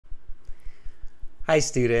Hi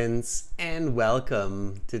students, and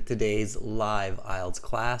welcome to today's live IELTS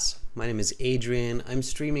class. My name is Adrian. I'm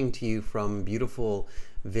streaming to you from beautiful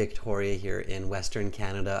Victoria here in Western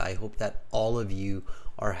Canada. I hope that all of you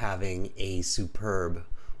are having a superb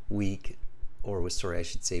week, or sorry, I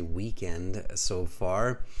should say weekend so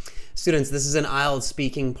far. Students, this is an IELTS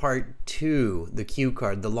speaking part 2, the cue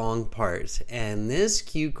card, the long part. And this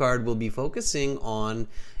cue card will be focusing on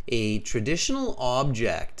a traditional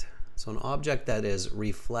object. So an object that is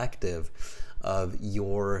reflective of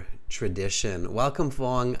your tradition. Welcome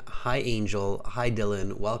Fong, hi Angel, hi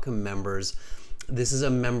Dylan, welcome members. This is a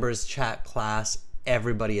members chat class.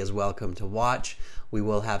 Everybody is welcome to watch. We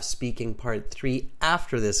will have speaking part 3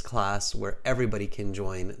 after this class where everybody can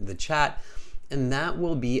join the chat. And that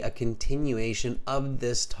will be a continuation of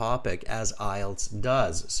this topic as IELTS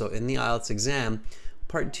does. So in the IELTS exam,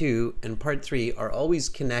 part 2 and part 3 are always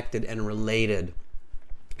connected and related.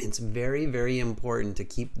 It's very, very important to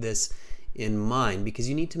keep this in mind because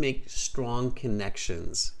you need to make strong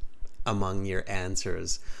connections among your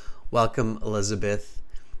answers. Welcome, Elizabeth.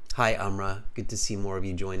 Hi, Amra. Good to see more of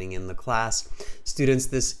you joining in the class. Students,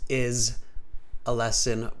 this is a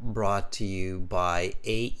lesson brought to you by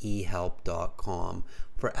aehelp.com.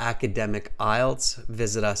 For academic IELTS,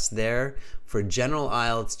 visit us there. For general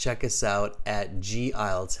IELTS, check us out at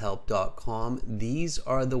gieltshelp.com. These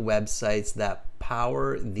are the websites that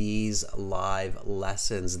power these live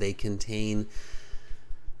lessons. They contain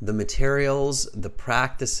the materials, the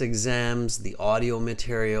practice exams, the audio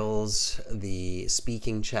materials, the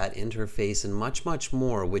speaking chat interface, and much, much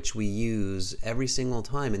more, which we use every single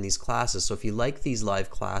time in these classes. So if you like these live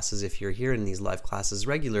classes, if you're here in these live classes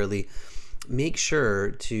regularly, make sure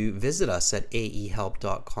to visit us at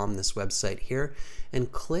aehelp.com, this website here,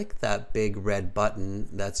 and click that big red button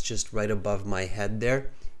that's just right above my head there.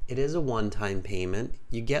 It is a one-time payment.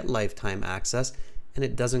 You get lifetime access, and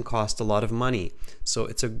it doesn't cost a lot of money. So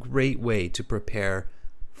it's a great way to prepare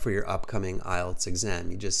for your upcoming IELTS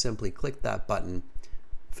exam. You just simply click that button,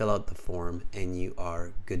 fill out the form, and you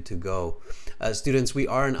are good to go. Students, we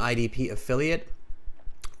are an IDP affiliate.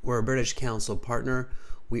 We're a British Council partner.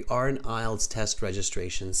 We are an IELTS test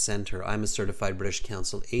registration center. I'm a certified British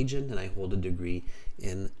Council agent, and I hold a degree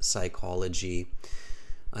in psychology.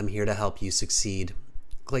 I'm here to help you succeed.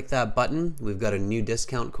 Click that button. We've got a new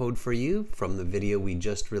discount code for you from the video we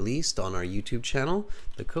just released on our YouTube channel.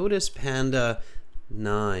 The code is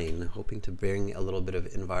PANDA9, hoping to bring a little bit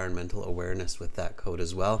of environmental awareness with that code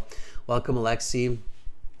as well. Welcome, Alexi,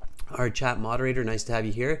 our chat moderator. Nice to have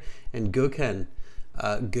you here. And Gokhan,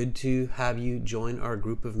 good to have you join our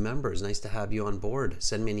group of members. Nice to have you on board.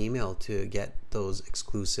 Send me an email to get those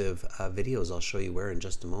exclusive videos. I'll show you where in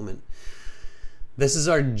just a moment. This is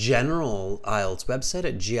our general IELTS website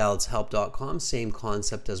at gieltshelp.com. Same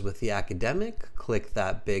concept as with the academic. Click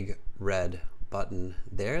that big red button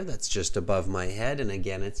there that's just above my head. And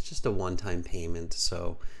again, it's just a one-time payment.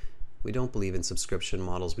 So we don't believe in subscription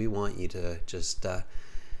models. We want you to just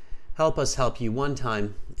help us help you one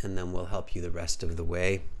time, and then we'll help you the rest of the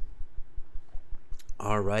way.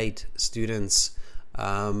 All right, students.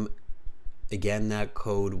 Again, that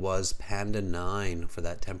code was PANDA9 for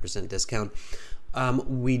that 10% discount.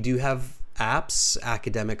 We do have apps,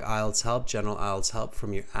 Academic IELTS Help, General IELTS Help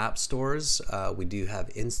from your app stores. We do have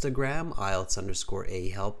Instagram,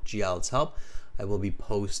 IELTS_AHelp, GIELTS Help. I will be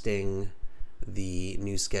posting the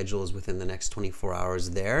new schedules within the next 24 hours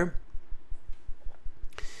there.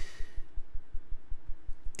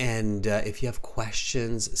 And if you have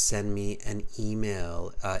questions, send me an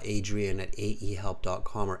email,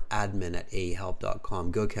 adrian@aehelp.com or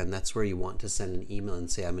admin@aehelp.com. Gokhan, that's where you want to send an email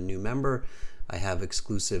and say, I'm a new member. I have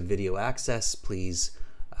exclusive video access. Please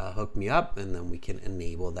hook me up, and then we can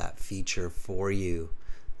enable that feature for you,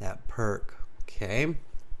 that perk. Okay.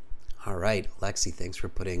 All right. Lexi, thanks for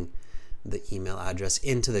putting the email address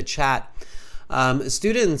into the chat.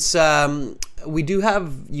 Students, we do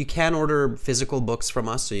have, you can order physical books from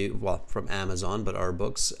us, so well, from Amazon, but our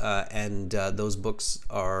books, and those books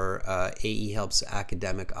are AE Helps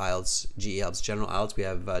Academic IELTS, GE Helps General IELTS. We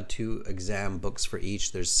have 2 exam books for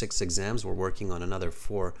each. There's 6 exams. We're working on another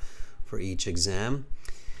 4 for each exam.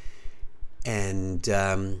 And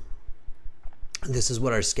this is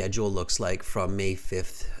what our schedule looks like from May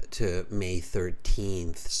 5th to May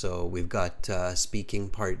 13th. So we've got speaking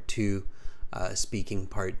part 2, speaking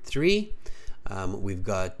part 3. We've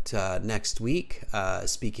got next week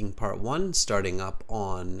speaking part 1 starting up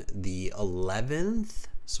on the 11th,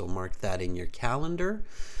 so mark that in your calendar.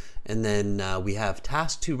 And then we have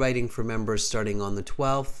task 2 writing for members starting on the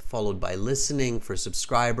 12th, followed by listening for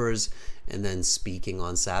subscribers, and then speaking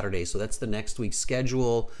on Saturday. So that's the next week's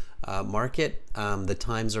schedule. Mark it. The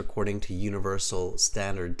times are according to Universal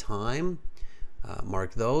Standard Time.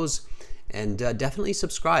 Mark those. And definitely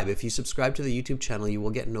subscribe. If you subscribe to the YouTube channel, you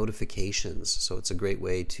will get notifications. So it's a great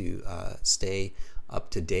way to stay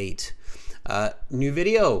up to date. New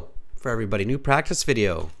video for everybody, new practice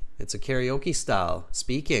video. It's a karaoke style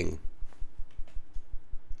speaking.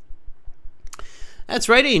 That's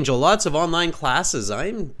right, Angel. Lots of online classes.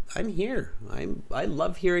 I'm here. I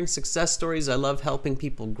love hearing success stories. I love helping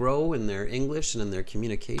people grow in their English and in their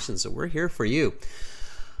communication. So we're here for you.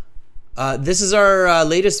 This is our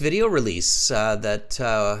latest video release that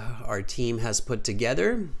our team has put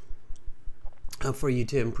together for you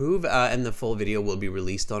to improve, and the full video will be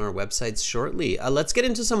released on our websites shortly. Let's get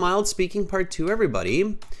into some IELTS speaking part 2,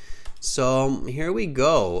 everybody. So here we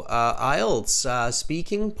go. IELTS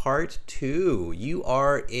speaking part 2. You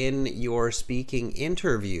are in your speaking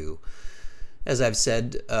interview. As I've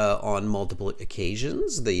said on multiple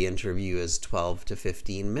occasions, the interview is 12 to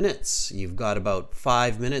 15 minutes. You've got about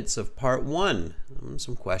 5 minutes of part 1.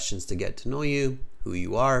 Some questions to get to know you, who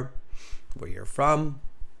you are, where you're from,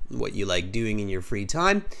 what you like doing in your free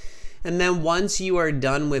time. And then once you are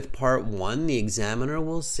done with part 1, the examiner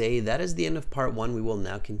will say, that is the end of part 1. We will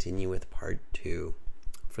now continue with part 2.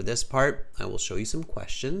 For this part, I will show you some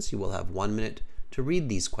questions. You will have 1 minute to read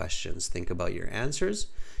these questions. Think about your answers.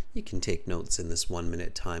 You can take notes in this 1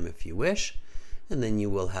 minute time if you wish, and then you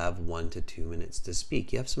will have 1 to 2 minutes to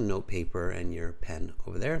speak. You have some note paper and your pen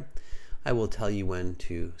over there. I will tell you when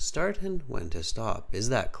to start and when to stop. Is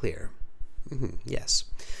that clear? Yes.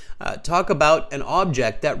 Talk about an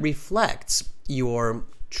object that reflects your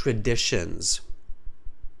traditions.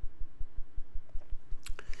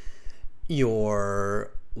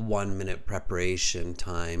 Your 1 minute preparation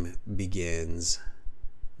time begins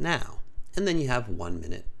now, and then you have 1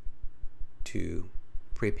 minute to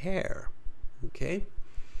prepare. Okay.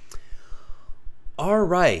 All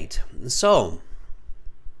right. So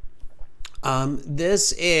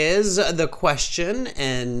this is the question,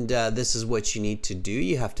 and this is what you need to do.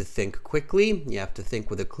 You have to think quickly. You have to think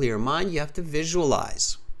with a clear mind. You have to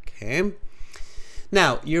visualize. Okay.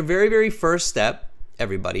 Now, your very, very first step,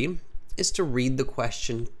 everybody, is to read the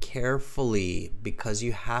question carefully, because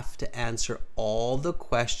you have to answer all the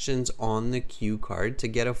questions on the cue card to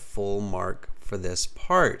get a full mark for this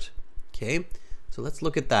part. Okay, so let's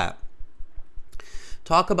look at that.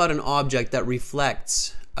 Talk about an object that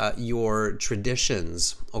reflects your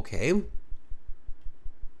traditions. Okay,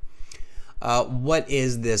 what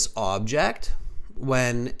is this object?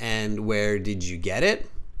 When and where did you get it?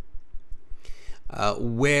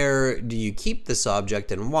 Where do you keep this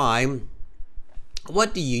object and why?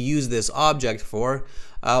 What do you use this object for?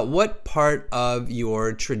 What part of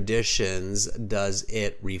your traditions does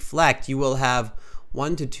it reflect? You will have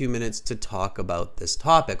 1 to 2 minutes to talk about this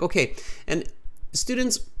topic. Okay, and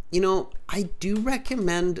students, you know, I do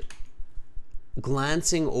recommend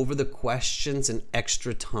glancing over the questions in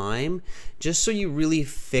extra time, just so you really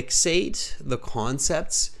fixate the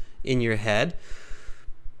concepts in your head.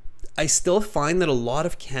 I still find that a lot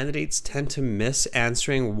of candidates tend to miss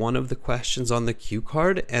answering one of the questions on the cue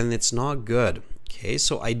card, and it's not good. Okay,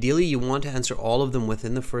 so ideally you want to answer all of them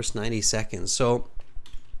within the first 90 seconds. So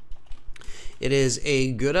it is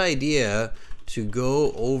a good idea to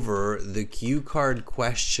go over the cue card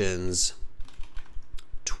questions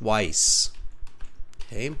twice,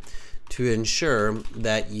 okay, to ensure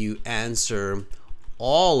that you answer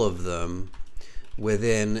all of them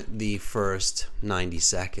within the first 90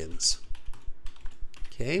 seconds.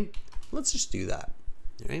 Okay, let's just do that.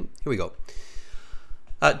 All right, here we go.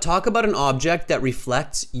 Talk about an object that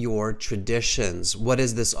reflects your traditions. What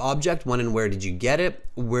is this object? When and where did you get it?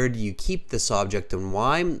 Where do you keep this object and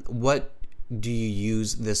why? What do you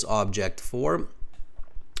use this object for?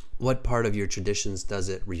 What part of your traditions does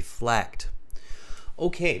it reflect?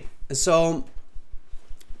 Okay, so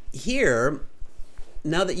here,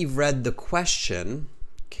 now that you've read the question,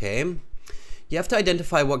 okay, you have to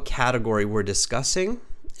identify what category we're discussing,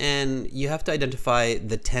 and you have to identify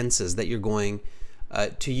the tenses that you're going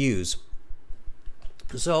to use.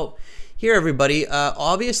 So here, everybody,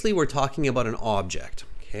 obviously we're talking about an object,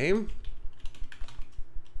 okay?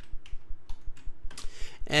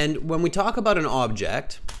 And when we talk about an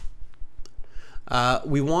object,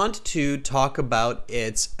 we want to talk about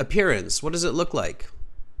its appearance. What does it look like?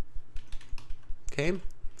 Okay.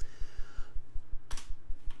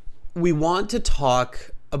 We want to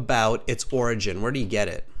talk about its origin. Where do you get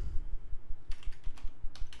it?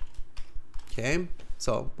 Okay.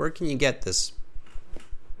 So where can you get this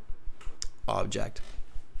object?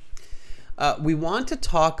 We want to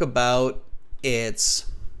talk about its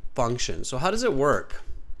function. So how does it work?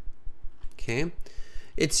 Okay,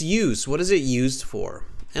 its use. What is it used for?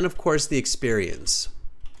 And of course the experience.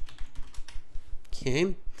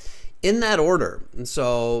 Okay, in that order. And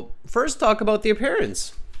so first talk about the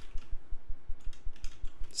appearance.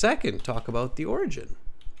 Second, talk about the origin.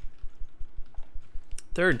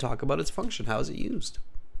 Third, talk about its function. How is it used?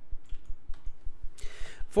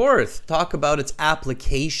 Fourth, talk about its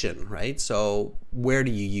application, right? So where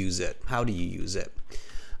do you use it? How do you use it?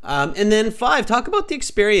 And then 5, talk about the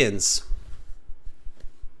experience.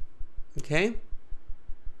 Okay?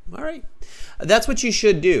 All right. That's what you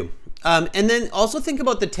should do. And then also think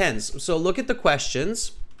about the tense. So look at the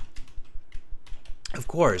questions. Of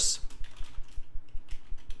course.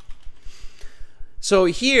 So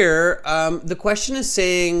here, the question is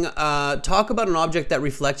saying, talk about an object that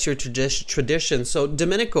reflects your tradition. So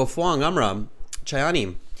Domenico, Fuang, Amra,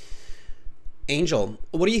 Chayani, Angel,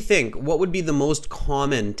 what do you think? What would be the most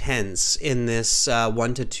common tense in this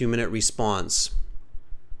 1 to 2 minute response?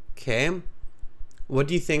 Okay. What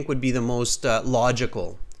do you think would be the most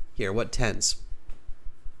logical here? What tense?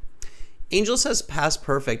 Angel says past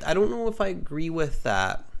perfect. I don't know if I agree with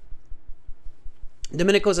that.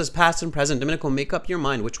 Domenico says past and present. Domenico, make up your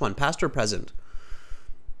mind. Which one, past or present?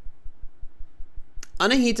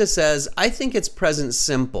 Anahita says, I think it's present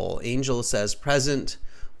simple. Angel says present.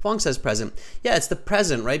 Fong says present. Yeah, it's the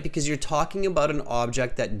present, right? Because you're talking about an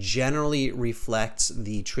object that generally reflects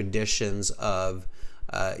the traditions of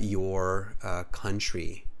your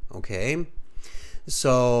country, okay?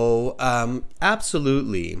 So,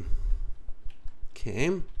 absolutely.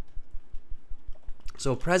 Okay.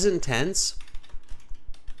 So present tense.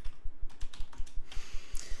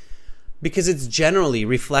 Because it's generally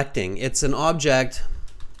reflecting. It's an object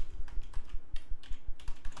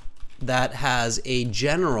that has a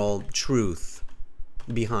general truth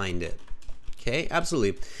behind it. Okay,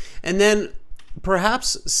 absolutely. And then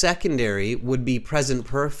perhaps secondary would be present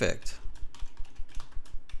perfect.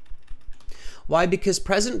 Why? Because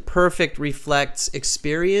present perfect reflects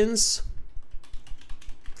experience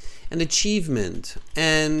and achievement.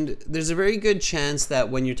 And there's a very good chance that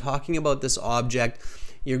when you're talking about this object,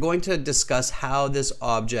 you're going to discuss how this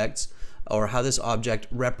object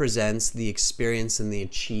represents the experience and the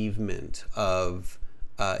achievement of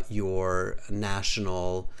your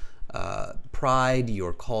national pride,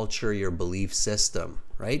 your culture, your belief system,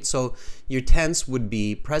 right? So your tense would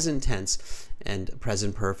be present tense and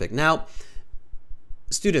present perfect. Now,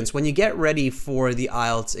 students, when you get ready for the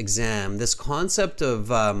IELTS exam, this concept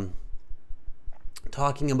of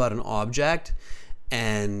talking about an object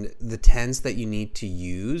and the tense that you need to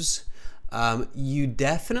use, you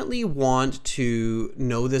definitely want to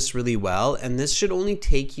know this really well, and this should only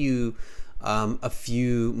take you a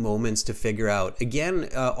few moments to figure out. Again,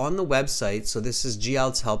 on the website, so this is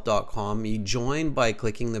gieltshelp.com, you join by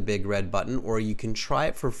clicking the big red button, or you can try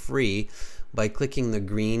it for free by clicking the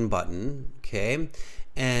green button, okay?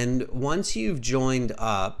 And once you've joined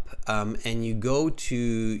up and you go to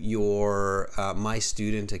your My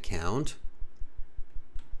Student account,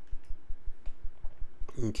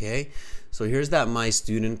 okay, so here's that My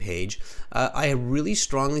Student page. I really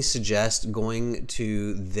strongly suggest going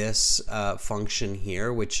to this function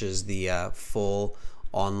here, which is the full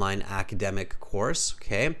online academic course,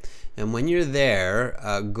 okay? And when you're there,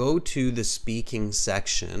 go to the speaking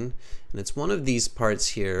section, and it's one of these parts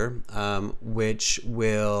here, which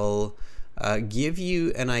will give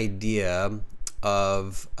you an idea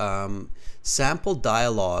of sample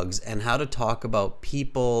dialogues and how to talk about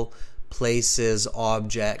people, places,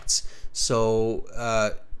 objects.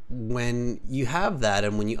 So when you have that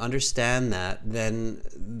and when you understand that,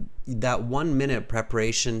 then that 1 minute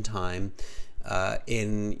preparation time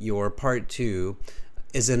in your part 2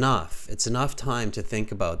 is enough. It's enough time to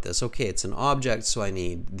think about this. Okay, it's an object, so I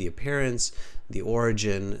need the appearance, the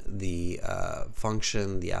origin, the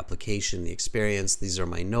function, the application, the experience. These are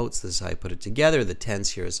my notes. This is how I put it together. The tense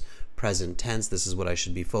here is present tense. This is what I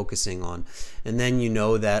should be focusing on. And then you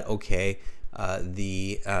know that, okay,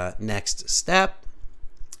 the next step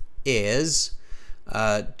is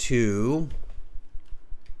to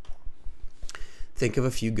think of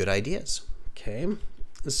a few good ideas. Okay,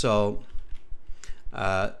 so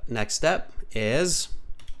next step is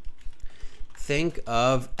think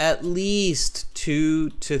of at least 2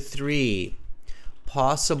 to 3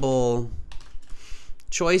 possible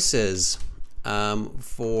choices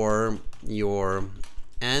for your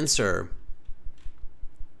answer.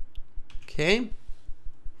 Okay.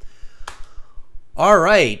 All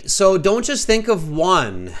right, so don't just think of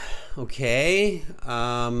one, okay?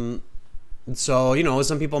 So, you know,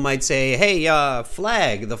 some people might say, hey,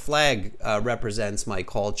 flag, the flag represents my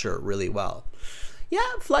culture really well. Yeah,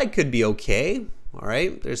 flag could be okay, all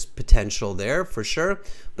right? There's potential there for sure,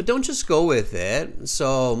 but don't just go with it.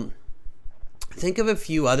 So think of a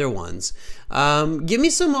few other ones. Give me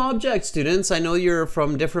some objects, students. I know you're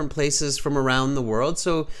from different places from around the world,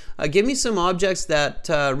 so give me some objects that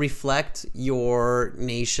reflect your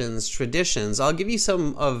nation's traditions. I'll give you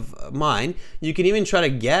some of mine. You can even try to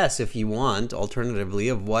guess if you want, alternatively,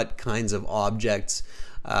 of what kinds of objects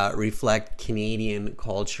reflect Canadian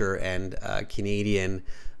culture and Canadian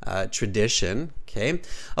tradition. Okay.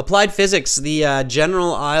 Applied physics, the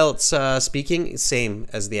general IELTS speaking, same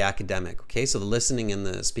as the academic. Okay, so the listening and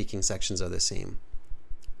the speaking sections are the same.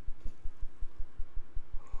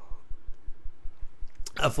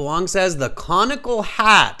 Fuang says the conical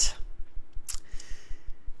hat.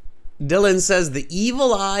 Dylan says the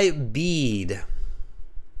evil eye bead.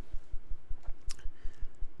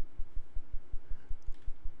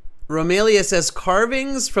 Romelia says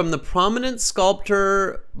carvings from the prominent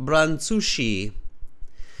sculptor Brancusi.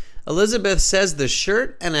 Elizabeth says the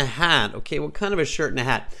shirt and a hat. Okay, what kind of a shirt and a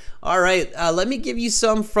hat? All right, let me give you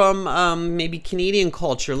some from maybe Canadian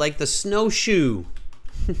culture, like the snowshoe.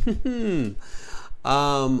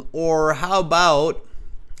 Or how about,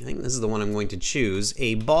 I think this is the one I'm going to choose,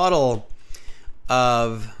 a bottle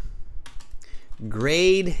of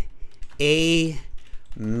grade A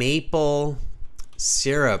maple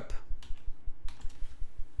syrup.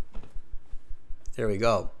 There we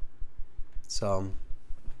go. So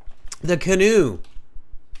the canoe,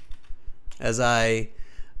 as I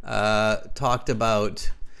talked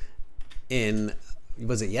about in,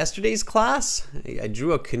 was it yesterday's class? I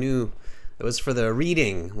drew a canoe. It was for the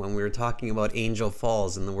reading when we were talking about Angel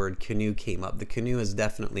Falls and the word canoe came up. The canoe is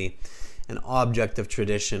definitely an object of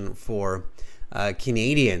tradition for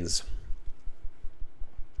Canadians.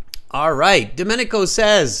 All right, Domenico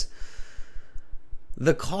says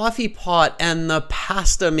the coffee pot and the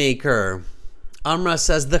pasta maker. Amra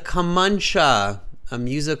says the kamancha, a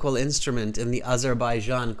musical instrument in the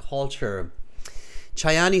Azerbaijan culture.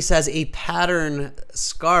 Chayani says a pattern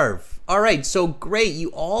scarf. All right, so great. You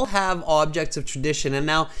all have objects of tradition. And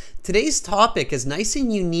now today's topic is nice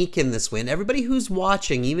and unique in this way. And everybody who's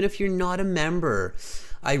watching, even if you're not a member,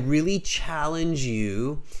 I really challenge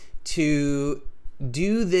you to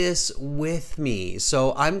do this with me.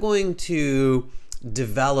 So I'm going to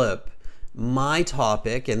develop my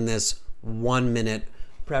topic in this 1 minute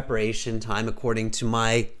preparation time according to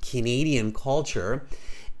my Canadian culture.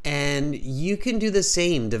 And you can do the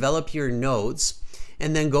same, develop your notes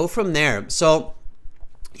and then go from there. So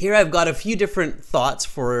here I've got a few different thoughts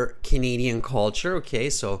for Canadian culture.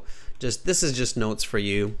 Okay, so this is just notes for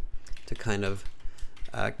you to kind of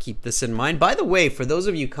keep this in mind. By the way, for those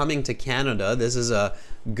of you coming to Canada, this is a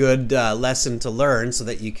good lesson to learn so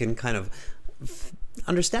that you can kind of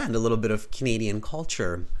understand a little bit of Canadian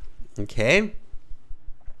culture. Okay.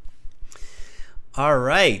 All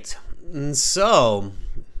right. And so,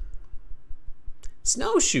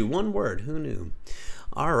 snowshoe, one word. Who knew?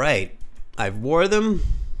 All right. I've wore them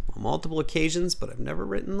on multiple occasions, but I've never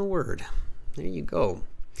written the word. There you go.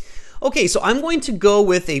 Okay, so I'm going to go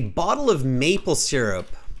with a bottle of maple syrup.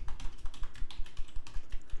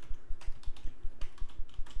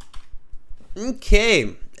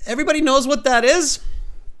 Okay, everybody knows what that is?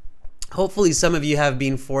 Hopefully some of you have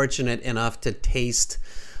been fortunate enough to taste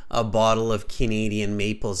a bottle of Canadian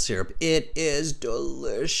maple syrup. It is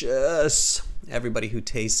delicious. Everybody who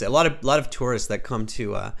tastes it. A lot of tourists that come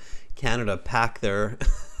to Canada pack their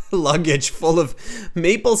luggage full of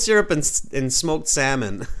maple syrup and smoked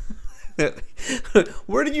salmon.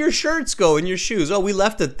 Where did your shirts go and your shoes? Oh, we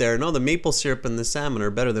left it there. No, the maple syrup and the salmon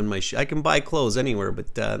are better than my shoes. I can buy clothes anywhere,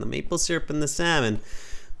 but the maple syrup and the salmon,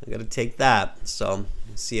 I gotta take that. So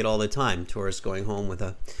I see it all the time. Tourists going home with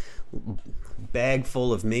a bag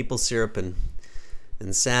full of maple syrup and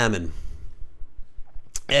salmon.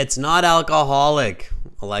 It's not alcoholic,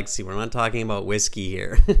 Alexi. We're not talking about whiskey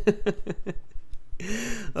here.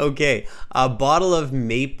 Okay, a bottle of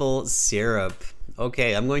maple syrup.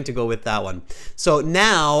 Okay, I'm going to go with that one. So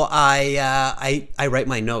now I write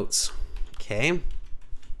my notes. Okay.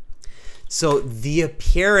 So the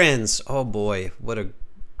appearance. Oh boy, what a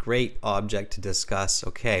great object to discuss.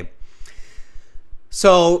 Okay.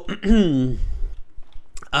 So it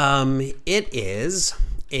is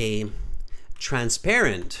a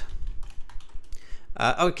transparent.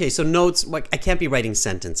 Okay, so notes. Like I can't be writing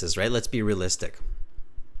sentences, right? Let's be realistic.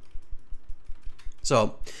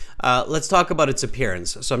 So let's talk about its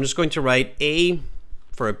appearance. So I'm just going to write A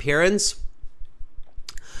for appearance.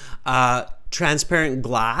 Transparent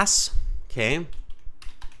glass, okay.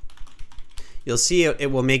 You'll see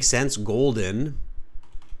it will make sense. Golden,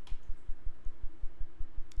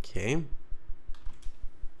 okay.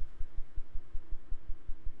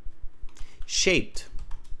 Shaped,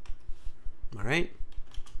 all right.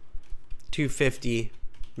 250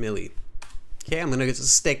 milli. Okay, I'm gonna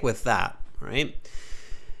just stick with that, all right.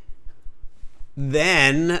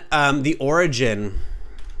 Then the origin.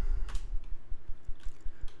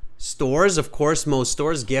 Stores, of course, most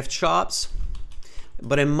stores, gift shops.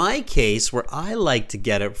 But in my case, where I like to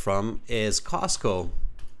get it from is Costco.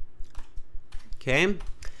 Okay.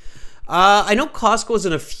 I know Costco's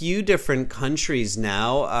in a few different countries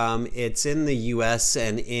now. It's in the US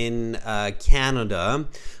and in Canada.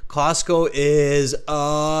 Costco is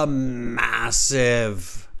a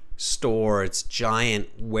massive store. It's giant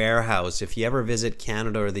warehouse. If you ever visit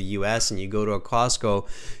Canada or the US and you go to a Costco,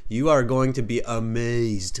 you are going to be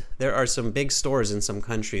amazed. There are some big stores in some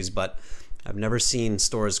countries, but I've never seen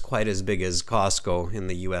stores quite as big as Costco in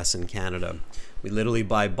the US and Canada. We literally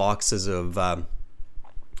buy boxes of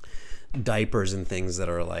diapers and things that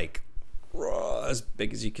are like as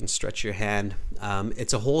big as you can stretch your hand.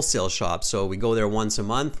 It's a wholesale shop, so we go there once a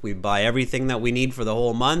month. We buy everything that we need for the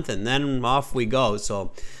whole month, and then off we go.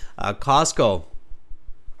 So Costco,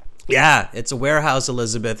 yeah, it's a warehouse,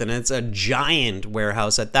 Elizabeth, and it's a giant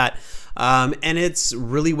warehouse at that. And it's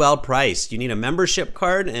really well priced. You need a membership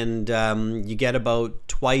card, and you get about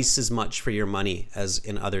twice as much for your money as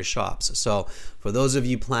in other shops. So for those of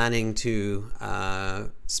you planning to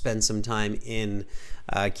spend some time in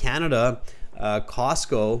Canada,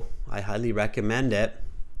 Costco, I highly recommend it.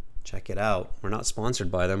 Check it out. We're not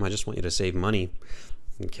sponsored by them. I just want you to save money.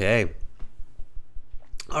 Okay.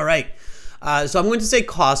 All right. So I'm going to say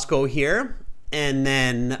Costco here. And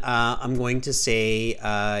then I'm going to say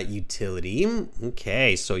utility.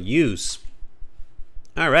 Okay, so use.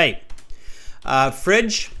 All right.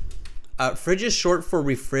 Fridge. Fridge is short for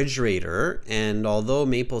refrigerator. And although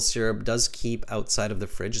maple syrup does keep outside of the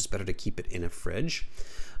fridge, it's better to keep it in a fridge.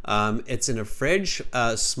 It's in a fridge,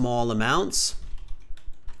 small amounts.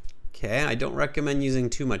 Okay, I don't recommend using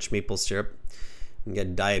too much maple syrup. You can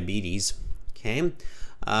get diabetes. Okay.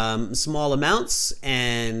 Small amounts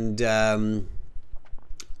and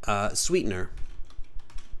sweetener.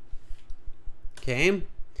 Okay.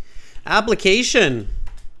 Application.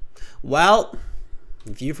 Well,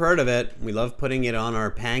 if you've heard of it, we love putting it on our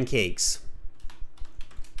pancakes.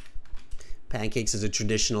 Pancakes is a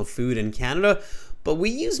traditional food in Canada, but we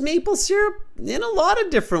use maple syrup in a lot of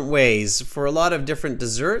different ways for a lot of different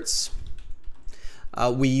desserts.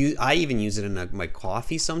 I even use it in my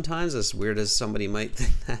coffee sometimes, as weird as somebody might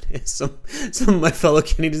think that is. Some of my fellow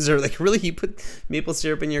Canadians are like, really, you put maple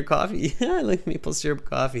syrup in your coffee? Yeah, I like maple syrup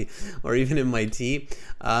coffee, or even in my tea.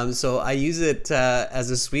 So I use it as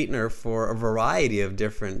a sweetener for a variety of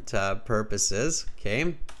different purposes.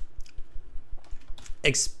 Okay.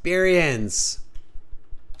 Experience.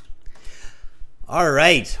 All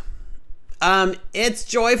right. It's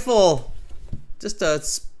joyful. Just a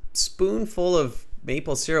spoonful of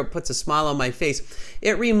maple syrup puts a smile on my face.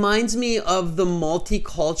 It reminds me of the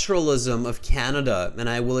multiculturalism of Canada, and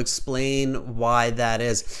I will explain why that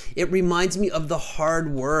is. It reminds me of the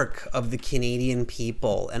hard work of the Canadian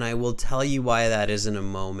people, and I will tell you why that is in a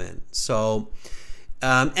moment. So,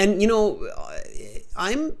 and you know,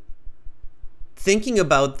 I'm thinking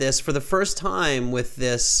about this for the first time with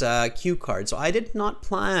this cue card. So I did not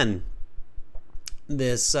plan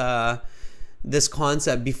this this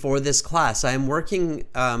concept before this class. I am working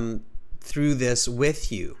through this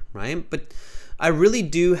with you, right? But I really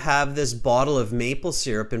do have this bottle of maple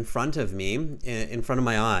syrup in front of me, in front of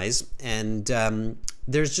my eyes, and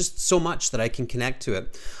there's just so much that I can connect to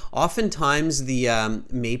it. Oftentimes the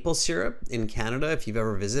maple syrup in Canada, if you've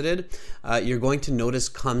ever visited, you're going to notice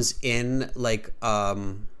comes in like a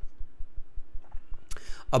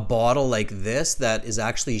bottle like this that is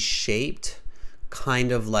actually shaped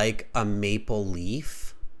kind of like a maple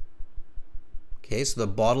leaf. Okay, so the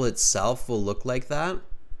bottle itself will look like that.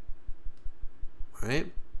 All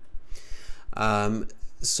right.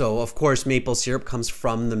 So of course maple syrup comes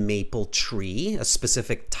from the maple tree, a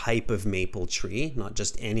specific type of maple tree, not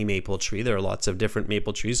just any maple tree. There are lots of different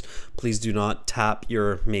maple trees. Please do not tap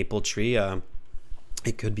your maple tree.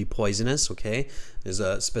 It could be poisonous, okay? There's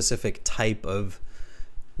a specific type of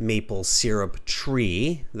maple syrup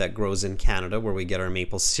tree that grows in Canada where we get our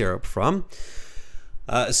maple syrup from.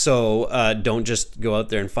 So don't just go out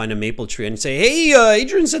there and find a maple tree and say, hey,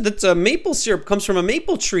 Adrian said that maple syrup comes from a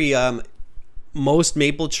maple tree. most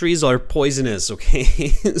maple trees are poisonous, okay?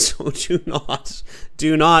 So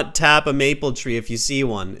do not tap a maple tree if you see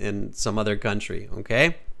one in some other country,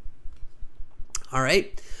 okay? All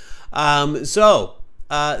right.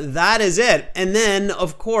 That is it. And then,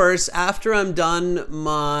 of course, after I'm done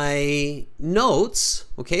my notes,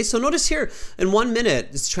 okay, so notice here, in 1 minute,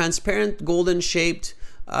 it's transparent, golden shaped,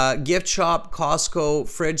 gift shop, Costco,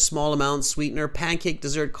 fridge, small amounts, sweetener, pancake,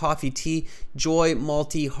 dessert, coffee, tea, joy,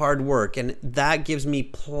 multi, hard work. And that gives me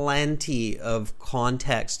plenty of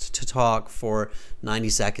context to talk for 90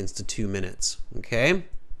 seconds to 2 minutes, okay?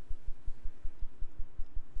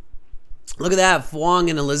 Look at that, Fwong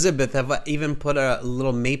and Elizabeth have even put a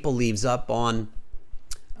little maple leaves up on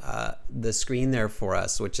the screen there for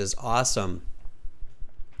us, which is awesome.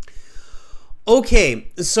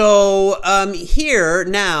 Okay, so here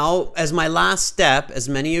now, as my last step, as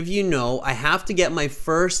many of you know, I have to get my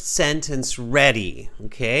first sentence ready,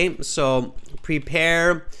 okay? So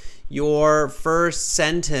prepare your first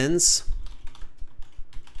sentence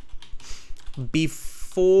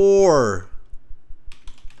before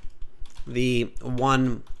the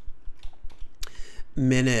 1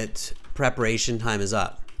 minute preparation time is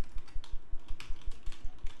up.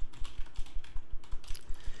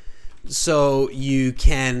 So you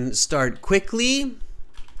can start quickly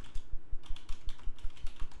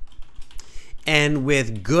and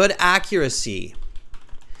with good accuracy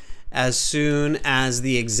as soon as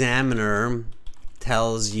the examiner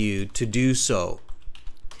tells you to do so.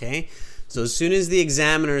 Okay? So as soon as the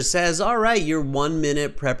examiner says, all right, your 1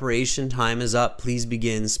 minute preparation time is up, please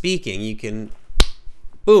begin speaking, you can,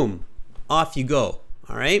 boom, off you go.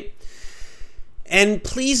 All right? And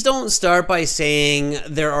please don't start by saying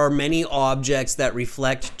there are many objects that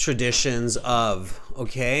reflect traditions of,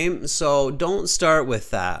 okay? So don't start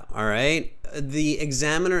with that, all right? The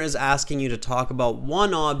examiner is asking you to talk about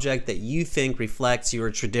one object that you think reflects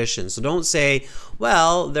your tradition. So don't say,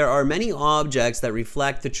 well, there are many objects that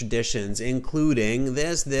reflect the traditions, including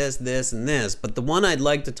this, this, this, and this. But the one I'd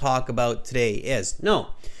like to talk about today is, no.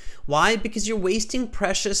 Why? Because you're wasting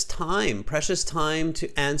precious time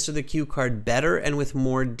to answer the cue card better and with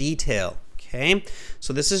more detail. Okay,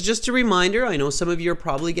 so this is just a reminder. I know some of you are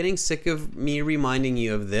probably getting sick of me reminding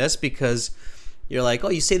you of this because you're like,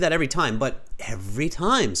 oh, you say that every time. But every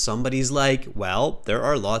time somebody's like, well, there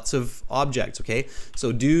are lots of objects. Okay,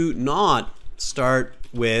 so do not start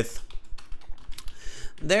with,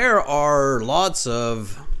 there are lots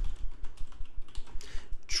of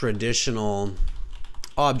traditional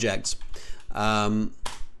objects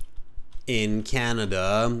in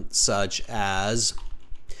Canada, such as,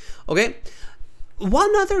 okay,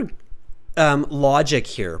 one other logic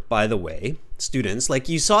here, by the way, students, like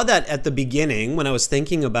you saw that at the beginning when I was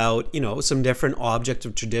thinking about, you know, some different objects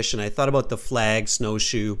of tradition. I thought about the flag,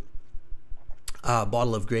 snowshoe,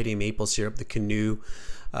 bottle of grade A maple syrup, the canoe,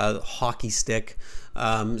 hockey stick.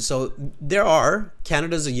 So there are,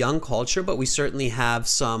 Canada's a young culture, but we certainly have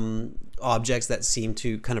some objects that seem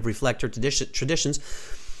to kind of reflect our traditions.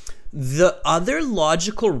 The other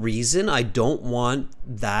logical reason I don't want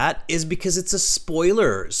that is because it's a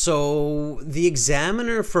spoiler. So the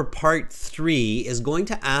examiner for part 3 is going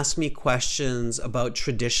to ask me questions about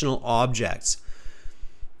traditional objects.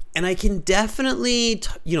 And I can definitely,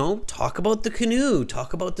 you know, talk about the canoe,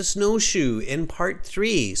 talk about the snowshoe in part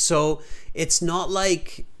 3. So it's not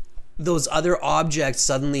like those other objects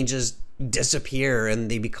suddenly just disappear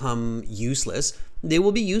and they become useless. They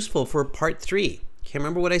will be useful for part 3. Okay,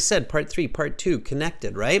 remember what I said, part 3, part 2,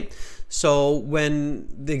 connected, right? So when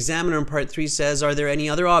the examiner in part 3 says, are there any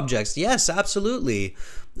other objects? Yes, absolutely.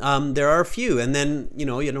 There are a few. And then, you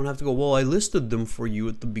know, you don't have to go, well, I listed them for you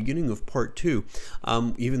at the beginning of part 2,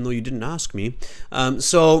 even though you didn't ask me.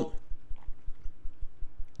 So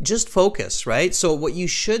just focus, right? So what you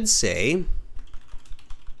should say,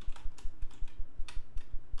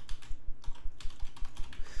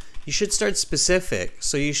 you should start specific.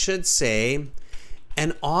 So you should say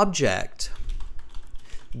an object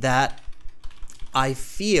that I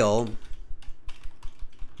feel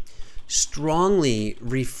strongly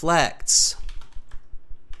reflects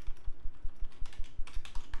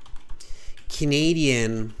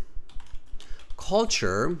Canadian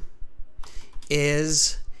culture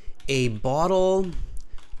is a bottle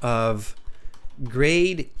of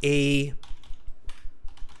grade A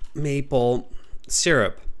maple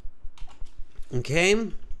syrup.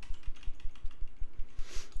 Okay?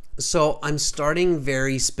 So I'm starting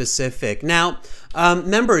very specific. Now,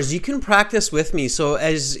 members, you can practice with me. So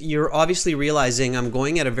as you're obviously realizing, I'm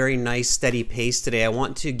going at a very nice, steady pace today. I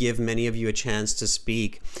want to give many of you a chance to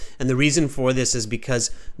speak. And the reason for this is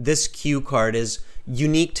because this cue card is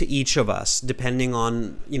unique to each of us, depending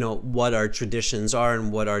on, you know, what our traditions are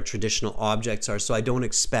and what our traditional objects are. So I don't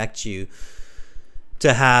expect you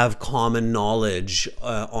to have common knowledge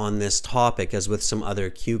on this topic as with some other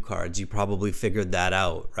cue cards. You probably figured that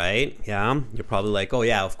out, right? Yeah, you're probably like, oh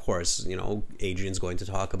yeah, of course, you know, Adrian's going to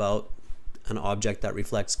talk about an object that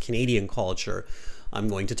reflects Canadian culture. I'm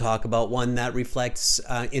going to talk about one that reflects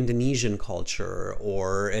Indonesian culture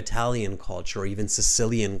or Italian culture or even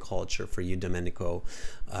Sicilian culture for you, Domenico,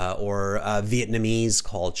 or Vietnamese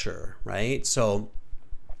culture, right? So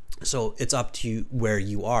it's up to you where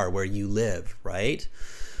you are, where you live, right?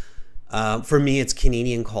 For me, it's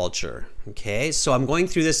Canadian culture, okay? So I'm going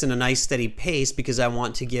through this in a nice steady pace because I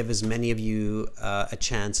want to give as many of you a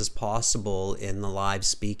chance as possible in the live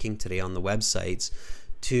speaking today on the websites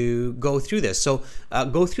to go through this. So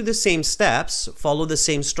go through the same steps, follow the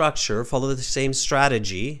same structure, follow the same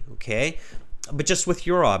strategy, okay? But just with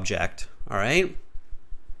your object, all right?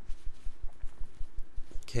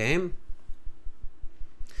 Okay.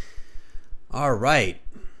 All right.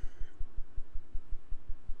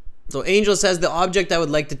 So Angel says the object I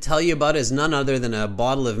would like to tell you about is none other than a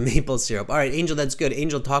bottle of maple syrup. All right, Angel, that's good.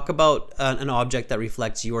 Angel, talk about an object that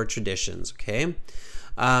reflects your traditions, okay?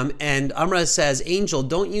 And Amra says, Angel,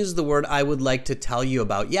 don't use the word I would like to tell you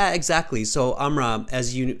about. Yeah, exactly. So Amra,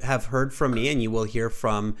 as you have heard from me and you will hear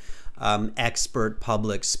from expert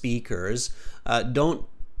public speakers, don't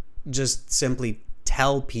just simply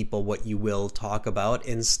tell people what you will talk about.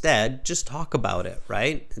 Instead, just talk about it,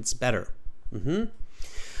 right? It's better.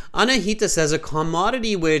 Anahita says a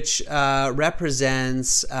commodity which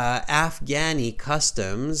represents Afghani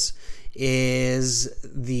customs is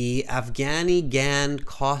the Afghani Gan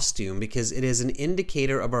costume because it is an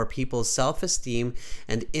indicator of our people's self-esteem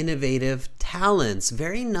and innovative talents.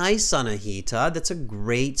 Very nice, Anahita. That's a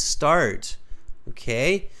great start.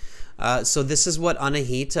 Okay. So this is what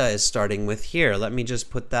Anahita is starting with here. Let me just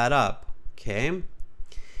put that up. Okay.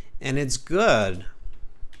 And it's good.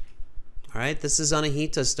 All right. This is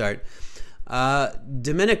Anahita's start.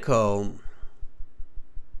 Domenico.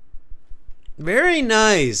 Very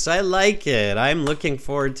nice. I like it. I'm looking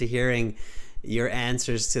forward to hearing your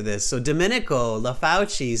answers to this. So Domenico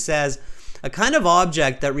Lafauci says, a kind of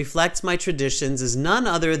object that reflects my traditions is none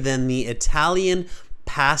other than the Italian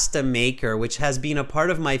pasta maker, which has been a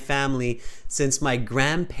part of my family since my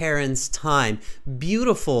grandparents' time.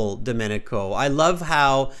 Beautiful, Domenico. I love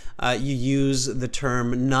how you use the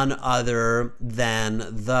term none other than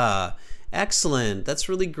the. Excellent. That's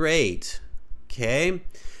really great. Okay.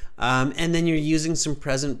 And then you're using some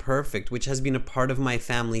present perfect, which has been a part of my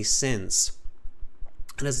family since.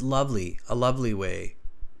 And it's lovely, a lovely way.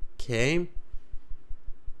 Okay.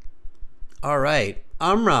 All right.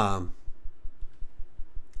 Amra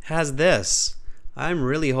has this. I'm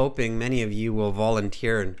really hoping many of you will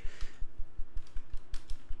volunteer and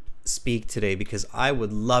speak today because I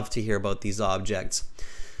would love to hear about these objects.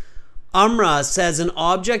 Amra says an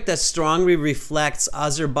object that strongly reflects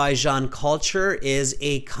Azerbaijan culture is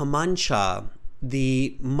a kamancha,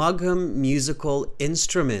 the Mugham musical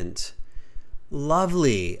instrument.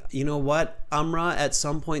 Lovely. You know what, Amra, at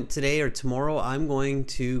some point today or tomorrow, I'm going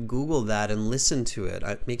to Google that and listen to it.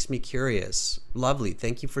 It makes me curious. Lovely.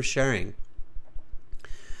 Thank you for sharing.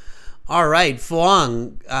 All right,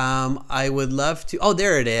 Fuang, I would love to... Oh,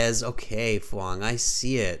 there it is. Okay, Fuang, I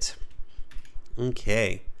see it.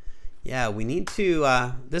 Okay. Yeah, we need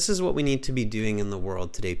to, this is what we need to be doing in the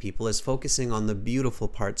world today, people, is focusing on the beautiful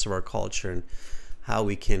parts of our culture and how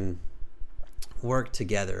we can work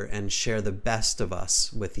together and share the best of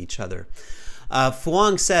us with each other.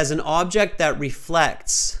 Fuang says, an object that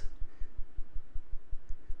reflects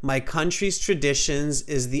my country's traditions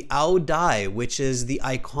is the Áo Dai, which is the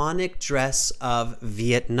iconic dress of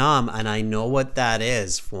Vietnam. And I know what that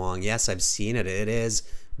is, Fuang. Yes, I've seen it. It is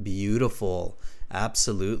beautiful.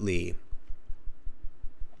 Absolutely.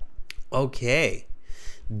 Okay.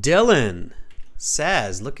 Dylan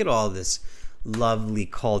says, look at all this lovely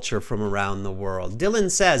culture from around the world.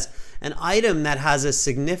 Dylan says, an item that has a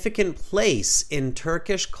significant place in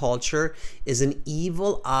Turkish culture is an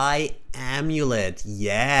evil eye amulet.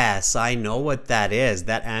 Yes, I know what that is.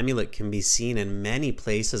 That amulet can be seen in many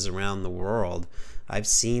places around the world. I've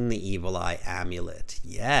seen the evil eye amulet.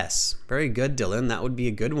 Yes, very good, Dylan. That would be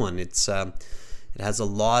a good one. It's it has a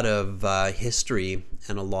lot of history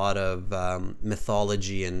and a lot of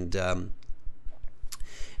mythology and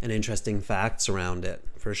interesting facts around it,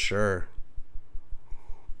 for sure.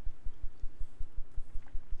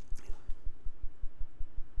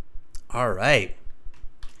 All right.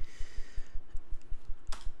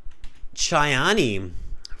 Chayani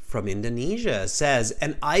from Indonesia says,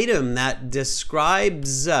 an item that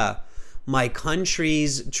describes my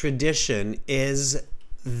country's tradition is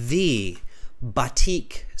the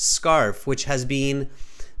batik scarf, which has been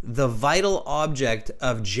the vital object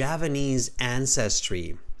of Javanese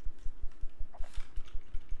ancestry.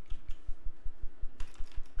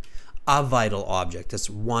 A vital object. That's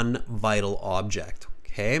one vital object.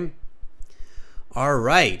 Okay. All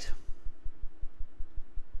right.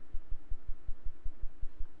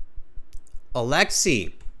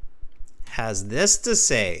 Alexi has this to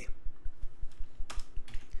say.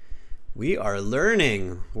 We are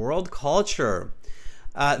learning world culture.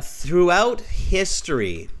 Throughout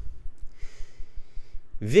history,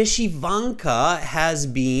 Vyshyvanka has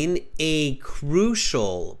been a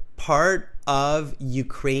crucial part of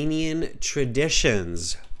Ukrainian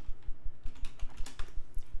traditions.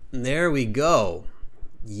 There we go.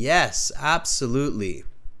 Yes, absolutely.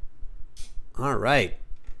 All right.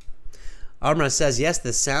 Armra says, yes,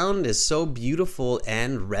 the sound is so beautiful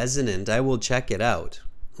and resonant. I will check it out.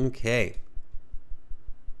 Okay.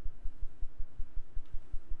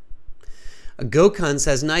 Gökhan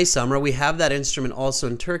says, nice, Amra. We have that instrument also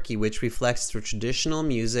in Turkey, which reflects the traditional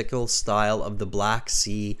musical style of the Black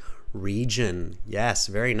Sea region. Yes,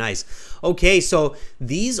 very nice. Okay, so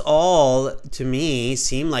these all, to me,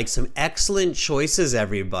 seem like some excellent choices,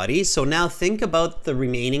 everybody. So now think about the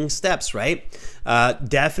remaining steps, right?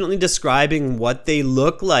 Definitely describing what they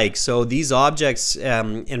look like. So these objects,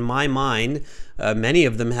 in my mind, many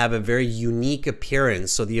of them have a very unique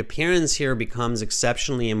appearance. So the appearance here becomes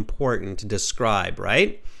exceptionally important to describe,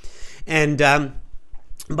 right? And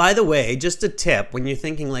by the way, just a tip when you're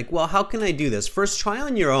thinking like, well, how can I do this? First, try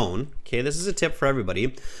on your own. Okay, this is a tip for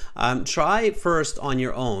everybody. Try first on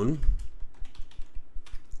your own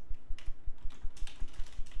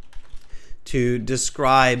to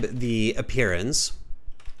describe the appearance.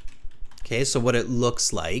 Okay, so what it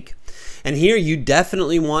looks like. And here you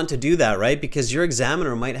definitely want to do that, right? Because your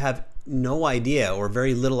examiner might have no idea or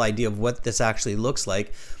very little idea of what this actually looks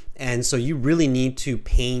like. And so you really need to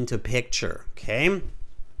paint a picture, okay?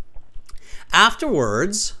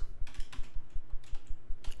 Afterwards,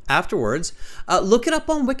 look it up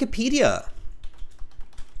on Wikipedia.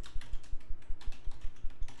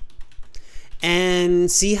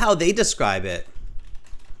 And see how they describe it.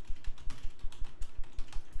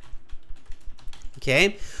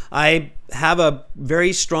 Okay, I have a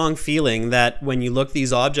very strong feeling that when you look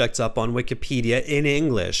these objects up on Wikipedia in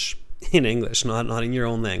English, not in your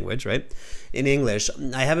own language, right? In English,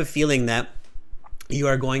 I have a feeling that you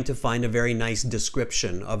are going to find a very nice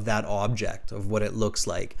description of that object, of what it looks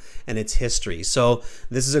like and its history. So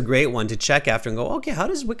this is a great one to check after and go, okay, how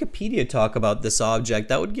does Wikipedia talk about this object?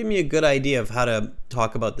 That would give me a good idea of how to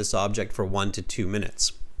talk about this object for 1 to 2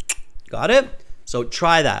 minutes. Got it? So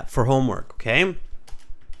try that for homework, okay?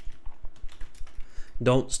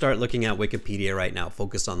 Don't start looking at Wikipedia right now.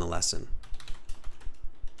 Focus on the lesson.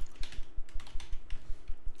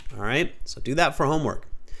 All right, so do that for homework.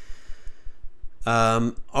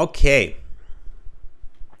 Okay.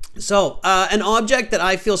 So, an object that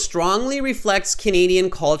I feel strongly reflects Canadian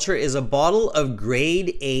culture is a bottle of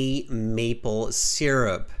grade A maple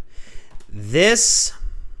syrup. This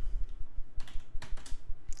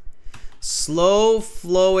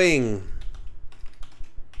slow-flowing,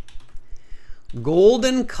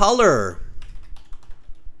 golden color,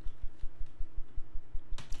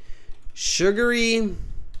 sugary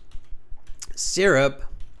syrup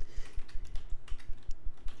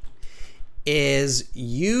is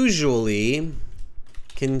usually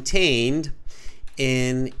contained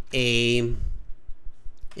in an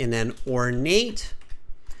ornate,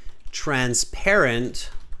 transparent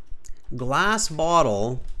glass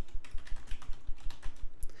bottle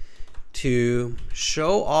to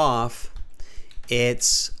show off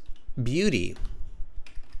its beauty.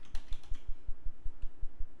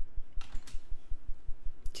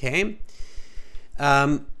 Okay.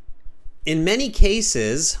 In many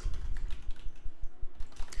cases,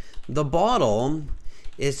 the bottle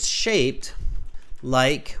is shaped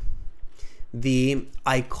like the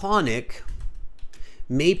iconic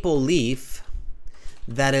maple leaf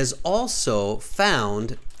that is also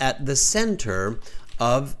found at the center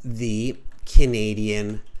of the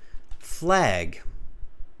Canadian flag.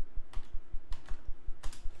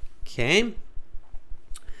 Okay.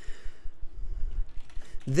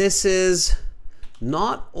 This is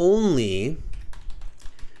not only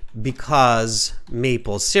because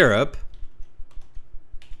maple syrup,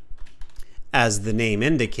 as the name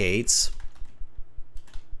indicates,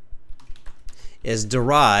 is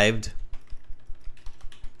derived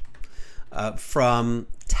from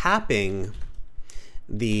tapping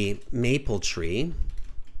the maple tree,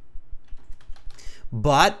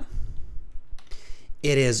 but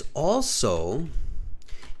it is also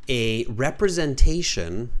a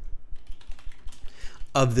representation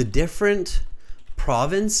of the different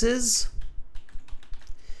provinces,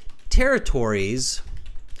 territories,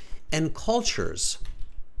 and cultures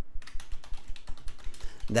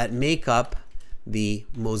that make up the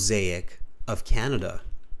mosaic of Canada.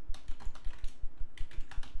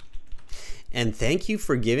 And thank you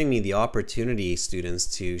for giving me the opportunity, students,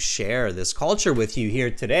 to share this culture with you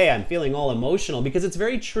here today. I'm feeling all emotional because it's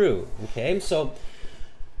very true, okay? So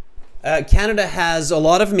Canada has a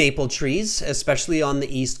lot of maple trees, especially on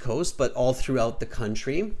the East Coast, but all throughout the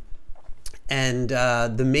country. And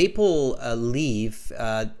the maple leaf,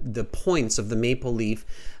 the points of the maple leaf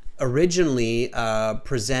originally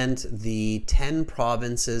present the 10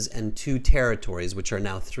 provinces and 2 territories, which are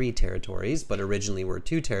now 3 territories, but originally were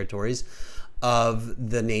 2 territories,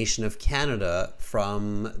 of the nation of Canada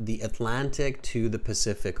from the Atlantic to the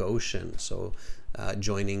Pacific Ocean. So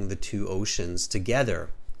joining the 2 oceans together,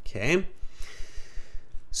 okay?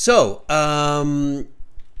 So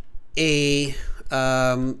a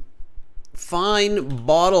fine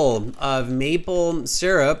bottle of maple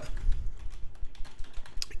syrup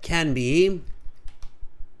can be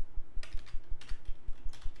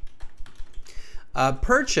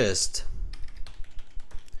purchased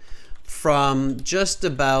from just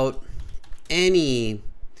about any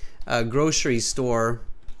grocery store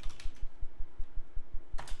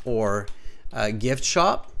or gift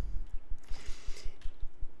shop,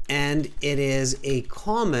 and it is a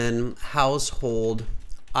common household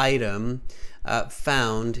item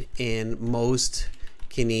found in most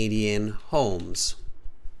Canadian homes.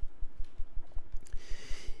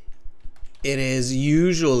 It is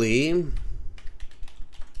usually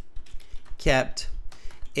kept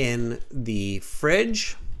in the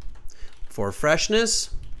fridge for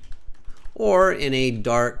freshness or in a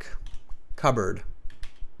dark cupboard.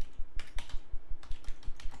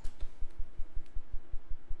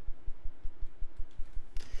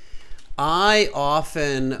 I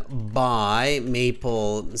often buy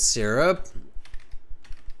maple syrup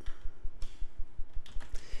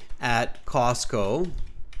at Costco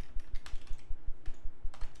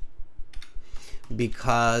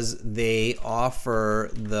because they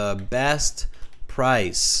offer the best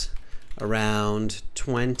price, around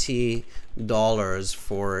 $20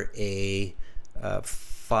 for a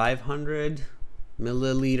 500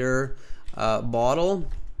 milliliter bottle.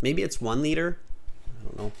 Maybe it's 1 liter. I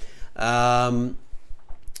don't know.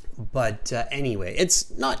 But anyway,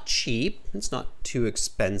 it's not cheap. It's not too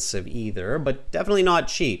expensive either, but definitely not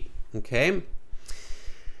cheap. Okay.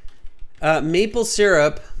 Maple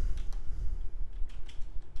syrup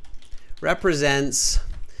represents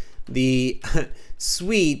the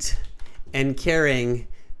sweet and caring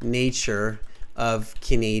nature of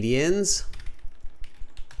Canadians,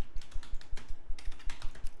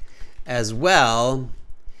 as well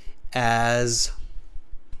as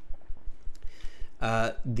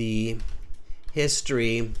the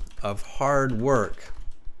history of hard work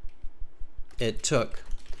it took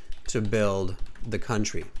to build the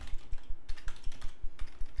country.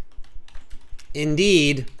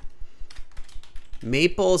 Indeed,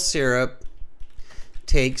 maple syrup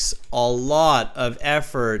takes a lot of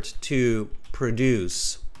effort to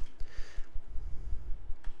produce.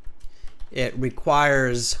 It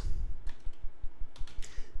requires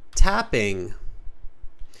tapping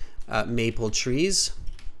maple trees,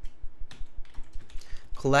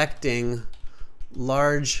 collecting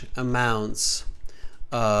large amounts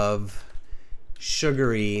of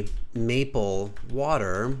sugary maple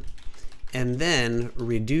water, and then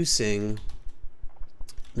reducing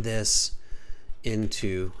this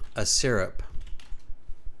into a syrup.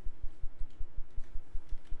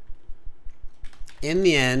 In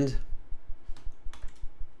the end,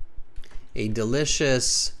 a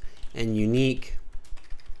delicious and unique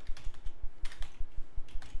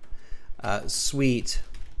sweet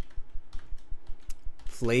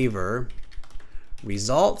flavor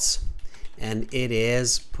results, and it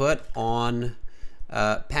is put on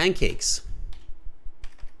pancakes.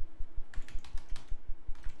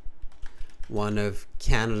 One of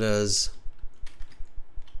Canada's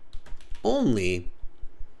only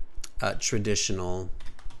traditional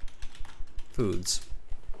foods.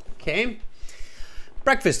 Okay,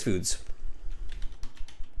 breakfast foods.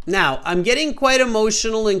 Now, I'm getting quite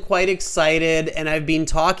emotional and quite excited, and I've been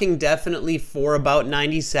talking definitely for about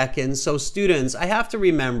 90 seconds. So students, I have to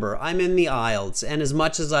remember, I'm in the IELTS, and as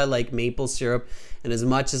much as I like maple syrup, and as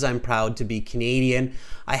much as I'm proud to be Canadian,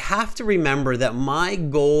 I have to remember that my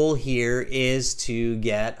goal here is to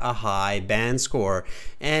get a high band score.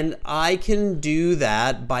 And I can do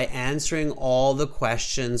that by answering all the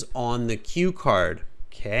questions on the cue card,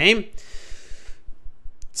 okay?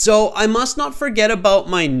 So I must not forget about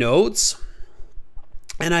my notes,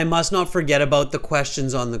 and I must not forget about the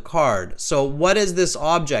questions on the card. So what is this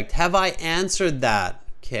object? Have I answered that?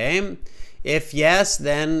 Okay. If yes,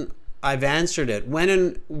 then I've answered it. When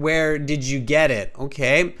and where did you get it?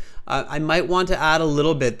 Okay. I might want to add a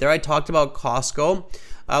little bit there. I talked about Costco.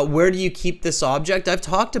 Where do you keep this object? I've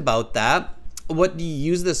talked about that. What do you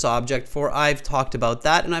use this object for? I've talked about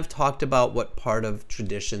that, and I've talked about what part of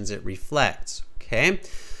traditions it reflects. Okay,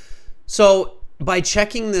 so by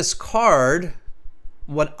checking this card,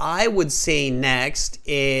 what I would say next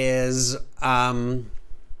is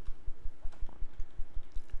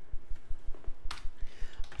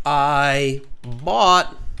I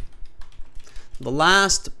bought the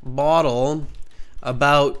last bottle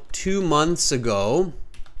about 2 months ago,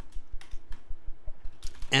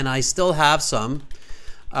 and I still have some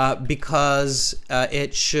because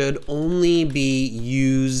it should only be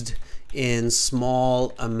used in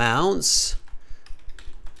small amounts,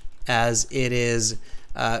 as it is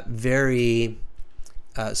very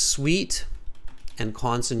sweet and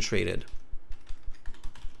concentrated.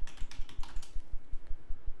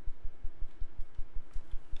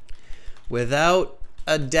 Without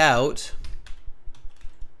a doubt,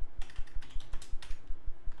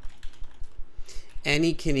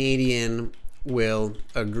 any Canadian will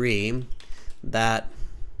agree that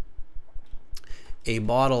a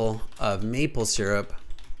bottle of maple syrup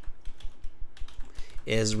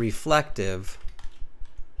is reflective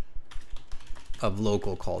of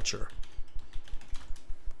local culture.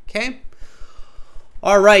 Okay?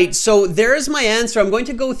 All right, so there's my answer. I'm going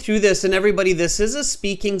to go through this, and everybody, this is a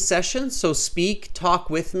speaking session, so speak, talk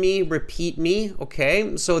with me, repeat me,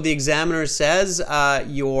 okay? So the examiner says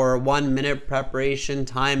your 1 minute preparation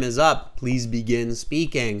time is up. Please begin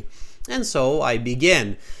speaking. And so I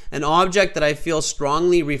begin. An object that I feel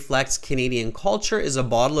strongly reflects Canadian culture is a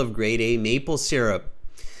bottle of grade A maple syrup.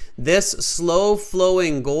 This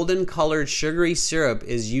slow-flowing, golden-colored sugary syrup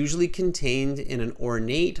is usually contained in an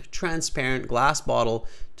ornate, transparent glass bottle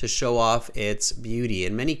to show off its beauty.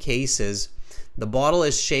 In many cases, the bottle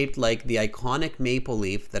is shaped like the iconic maple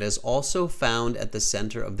leaf that is also found at the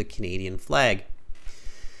center of the Canadian flag.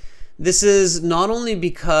 This is not only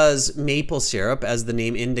because maple syrup, as the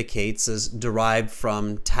name indicates, is derived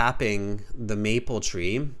from tapping the maple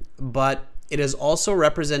tree, but it is also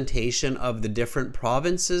representation of the different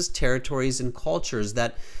provinces, territories, and cultures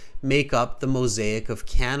that make up the mosaic of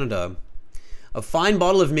Canada. A fine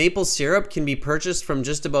bottle of maple syrup can be purchased from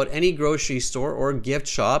just about any grocery store or gift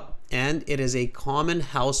shop, and it is a common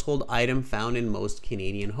household item found in most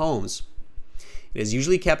Canadian homes. It is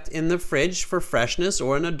usually kept in the fridge for freshness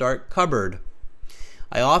or in a dark cupboard.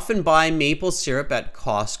 I often buy maple syrup at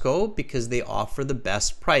Costco because they offer the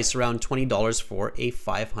best price, around $20 for a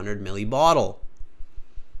 500 ml bottle.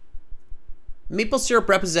 Maple syrup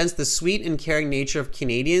represents the sweet and caring nature of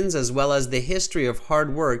Canadians, as well as the history of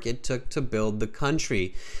hard work it took to build the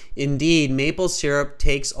country. Indeed, maple syrup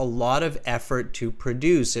takes a lot of effort to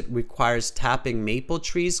produce. It requires tapping maple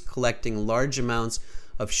trees, collecting large amounts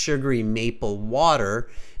of sugary maple water,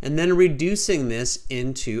 and then reducing this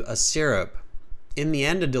into a syrup. In the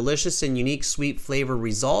end, a delicious and unique sweet flavor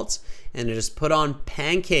results, and it is put on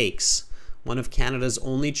pancakes, one of Canada's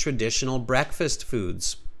only traditional breakfast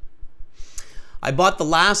foods. I bought the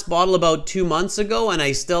last bottle about 2 months ago, and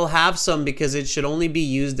I still have some because it should only be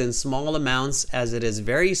used in small amounts, as it is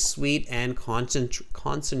very sweet and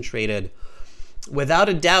concentrated. Without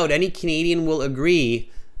a doubt, any Canadian will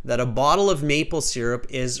agree that a bottle of maple syrup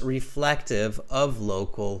is reflective of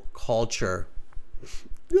local culture.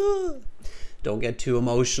 Don't get too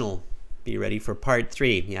emotional. Be ready for part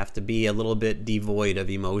 3. You have to be a little bit devoid of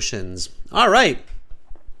emotions. All right.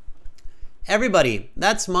 Everybody,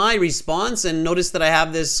 that's my response. And notice that I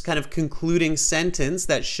have this kind of concluding sentence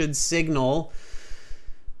that should signal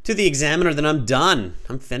to the examiner that I'm done.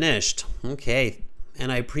 I'm finished. Okay.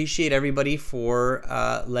 And I appreciate everybody for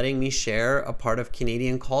letting me share a part of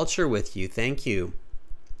Canadian culture with you. Thank you.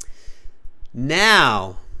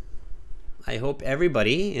 Now, I hope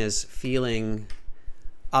everybody is feeling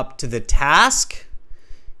up to the task.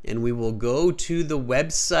 and we will go to the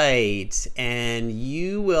website, and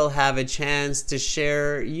you will have a chance to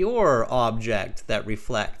share your object that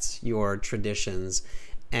reflects your traditions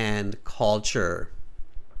and culture.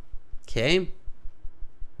 Okay?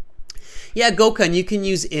 Yeah, Gokhan, you can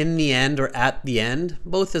use in the end or at the end.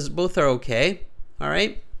 Both are okay. All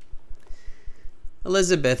right?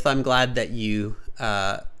 Elizabeth, I'm glad that you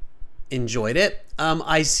enjoyed it.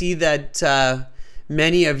 I see that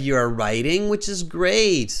many of you are writing, which is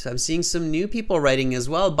great. I'm seeing some new people writing as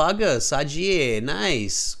well. Baga, Sajie,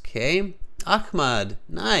 nice. Okay. Ahmad,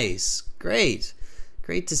 nice. Great.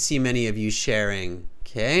 Great to see many of you sharing.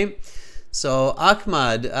 Okay. So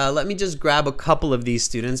Ahmad, let me just grab a couple of these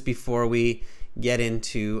students before we get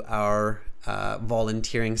into our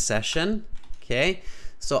volunteering session. Okay.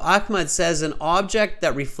 So Ahmad says, an object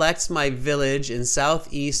that reflects my village in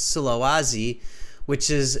southeast Sulawesi,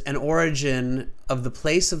 which is an origin of the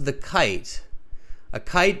place of the kite. A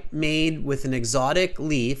kite made with an exotic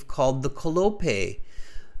leaf called the kolope.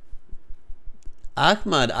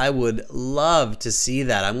 Ahmad, I would love to see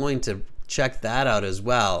that. I'm going to check that out as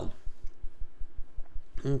well.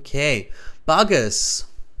 Okay, Bagus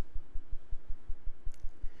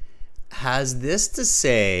has this to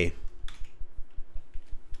say.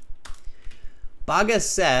 Bagus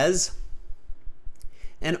says,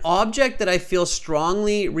 an object that I feel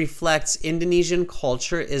strongly reflects Indonesian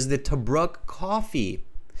culture is the tubruk coffee.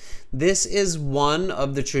 This is one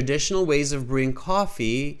of the traditional ways of brewing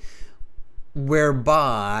coffee,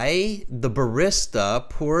 whereby the barista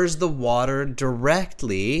pours the water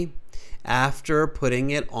directly after putting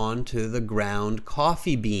it onto the ground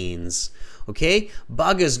coffee beans. Okay,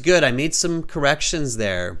 Bagus, good. I made some corrections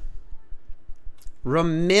there.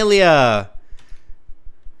 Romelia.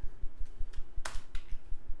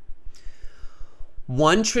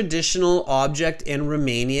 One traditional object in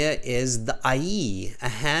Romania is the ai, a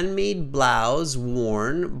handmade blouse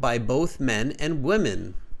worn by both men and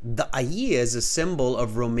women. The ai is a symbol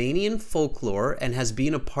of Romanian folklore and has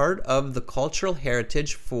been a part of the cultural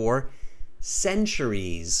heritage for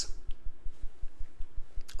centuries.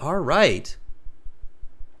 All right.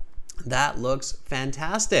 That looks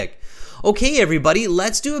fantastic. Okay, everybody,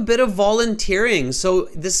 let's do a bit of volunteering. So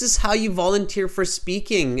this is how you volunteer for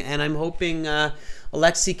speaking, and I'm hoping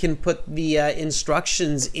Alexi can put the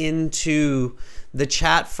instructions into the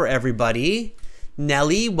chat for everybody.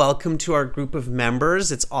 Nelly, welcome to our group of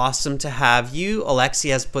members. It's awesome to have you.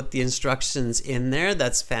 Alexi has put the instructions in there.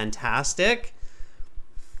 That's fantastic.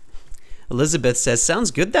 Elizabeth says, sounds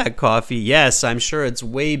good, that coffee. Yes, I'm sure it's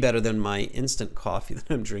way better than my instant coffee that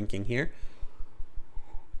I'm drinking here.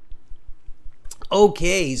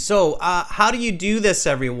 Okay, so how do you do this,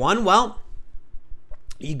 everyone? Well,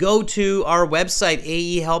 you go to our website,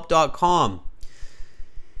 aehelp.com.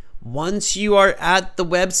 Once you are at the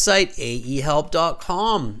website,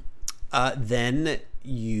 aehelp.com, then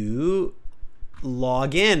you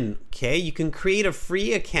log in. Okay, you can create a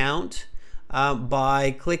free account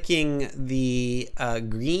by clicking the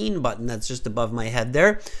green button that's just above my head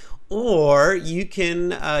there, or you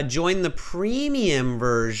can join the premium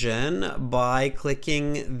version by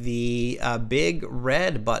clicking the big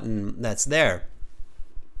red button that's there.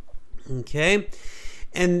 Okay,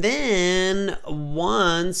 and then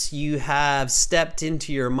once you have stepped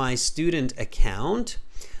into your My Student account,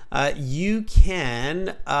 you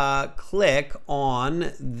can click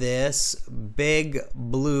on this big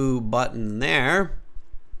blue button there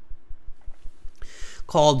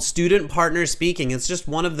called Student Partner Speaking. It's just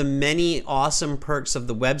one of the many awesome perks of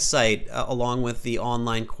the website, along with the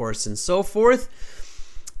online course and so forth.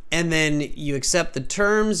 And then you accept the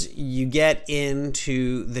terms, you get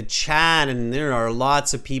into the chat, and there are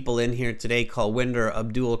lots of people in here today: Kalwinder,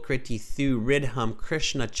 Abdul, Kriti, Thu, Ridham,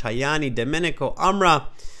 Krishna, Chayani, Domenico, Amra,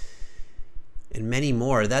 and many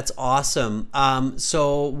more. That's awesome.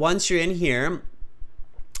 So once you're in here,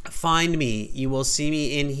 find me. You will see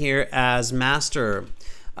me in here as Master.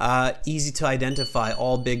 Easy to identify,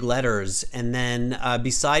 all big letters. And then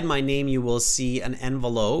beside my name, you will see an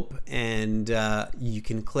envelope, and you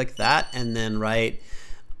can click that and then write,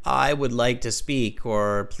 I would like to speak,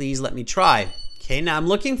 or please let me try. Okay, now I'm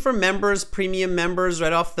looking for members, premium members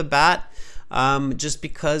right off the bat. Just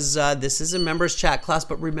because this is a members chat class,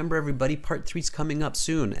 but remember everybody, part 3 is coming up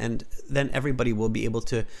soon, and then everybody will be able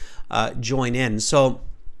to join in. So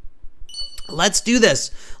let's do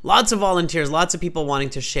this. Lots of volunteers, lots of people wanting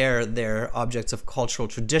to share their objects of cultural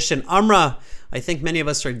tradition. Amra, I think many of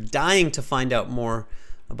us are dying to find out more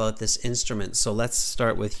about this instrument. So let's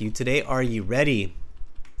start with you today. Are you ready?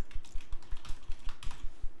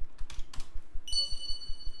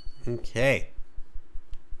 Okay.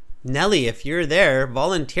 Nelly, if you're there,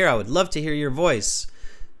 volunteer. I would love to hear your voice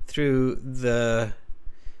through the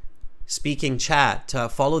speaking chat.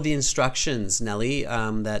 Follow the instructions, Nelly,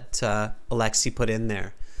 that Alexi put in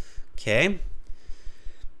there. Okay.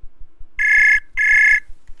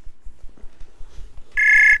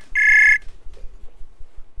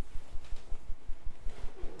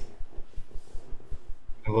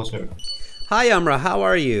 Hello, sir. Hi, Amra. How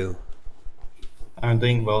are you? I'm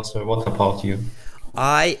doing well, sir. What about you?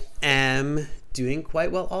 I am doing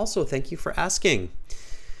quite well also. Thank you for asking.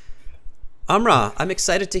 Amra, I'm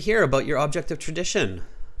excited to hear about your object of tradition.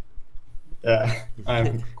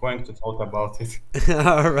 I'm going to talk about it.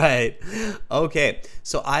 All right. Okay.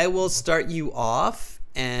 So I will start you off,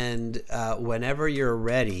 and whenever you're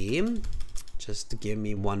ready, just give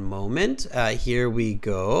me one moment. Here we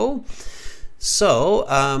go. So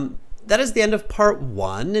that is the end of part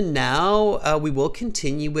 1, and now we will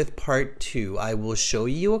continue with part 2. I will show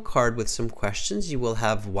you a card with some questions. You will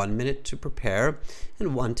have 1 minute to prepare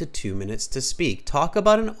and 1 to 2 minutes to speak. Talk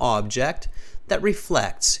about an object that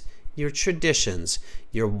reflects your traditions.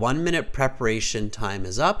 Your 1 minute preparation time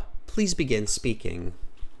is up. Please begin speaking.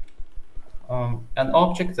 An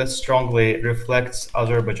object that strongly reflects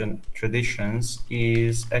Azerbaijan traditions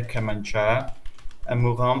is a kamancha, a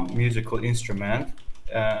mugham musical instrument.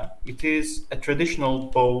 It is a traditional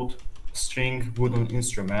bowed string wooden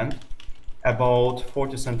instrument, about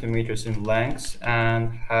 40 centimeters in length,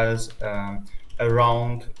 and has a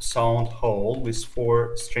round sound hole with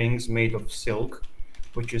 4 strings made of silk,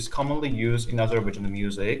 which is commonly used in Azerbaijani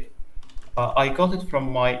music. I got it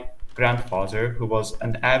from my grandfather, who was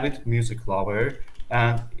an avid music lover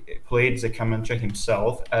and played the kamancha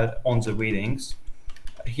himself on the weddings.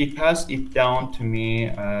 He passed it down to me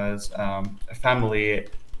as a family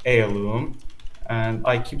heirloom, and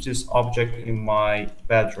I keep this object in my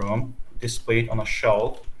bedroom, displayed on a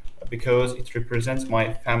shelf, because it represents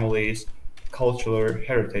my family's cultural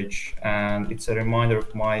heritage, and it's a reminder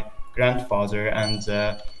of my grandfather and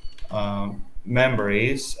the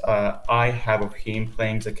memories I have of him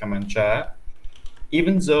playing the kamancha.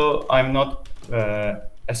 Even though I'm not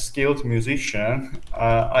a skilled musician,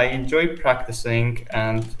 I enjoy practicing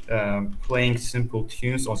and playing simple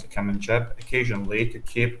tunes on the kamancha occasionally to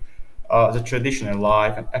keep the tradition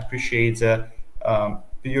alive and appreciate the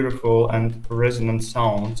beautiful and resonant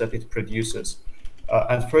sounds that it produces.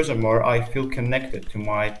 And furthermore, I feel connected to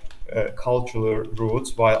my cultural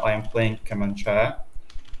roots while I am playing kamancha.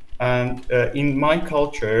 And in my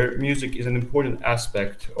culture, music is an important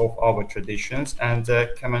aspect of our traditions, and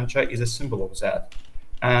kamancha is a symbol of that.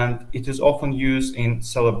 And it is often used in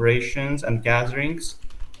celebrations and gatherings,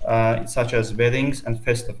 such as weddings and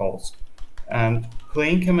festivals. And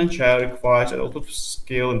playing kamancha requires a lot of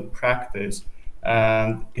skill and practice,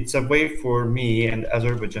 and it's a way for me and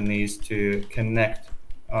Azerbaijanis to connect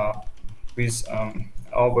uh, with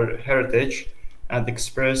our heritage and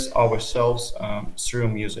express ourselves through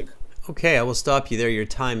music. Okay, I will stop you there. Your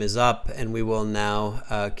time is up, and we will now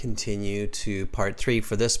continue to part 3.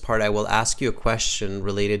 For this part, I will ask you a question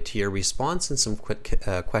related to your response and some quick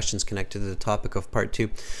questions connected to the topic of part 2.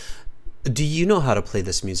 Do you know how to play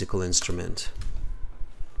this musical instrument?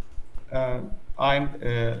 I'm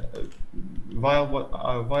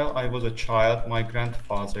while I was a child, my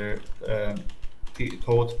grandfather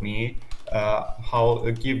taught me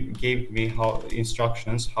gave me how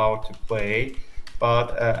instructions how to play.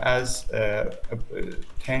 But as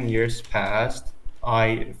 10 years passed,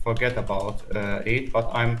 I forget about it.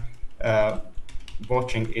 But I'm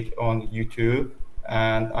watching it on YouTube,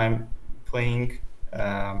 and I'm playing.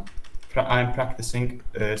 I'm practicing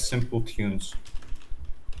simple tunes.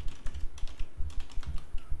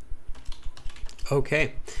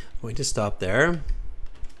 Okay, I'm going to stop there.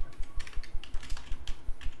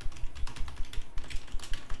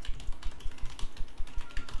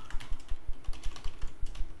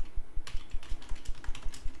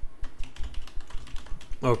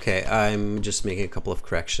 Okay, I'm just making a couple of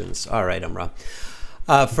corrections. All right, Amra.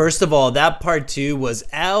 First of all, that part 2 was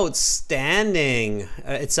outstanding.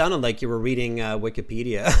 It sounded like you were reading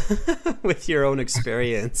Wikipedia with your own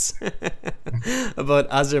experience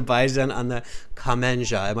about Azerbaijan and the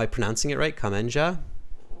Kamenja. Am I pronouncing it right? Kamenja?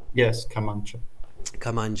 Yes, kamancha.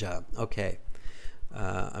 Kamanja. Okay.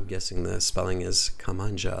 I'm guessing the spelling is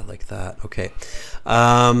Kamanja, like that. Okay.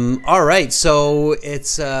 All right. So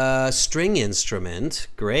it's a string instrument.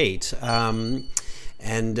 Great.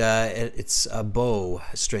 and it's a bow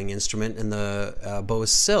string instrument, and the bow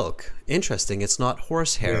is silk. Interesting. It's not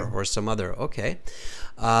horsehair Yeah. or some other. Okay.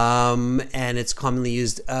 And it's commonly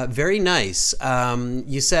used. Very nice.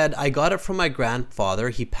 You said, I got it from my grandfather.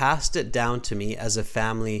 He passed it down to me as a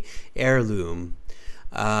family heirloom.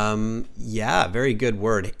 Yeah, very good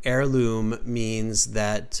word. Heirloom means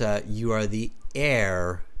that you are the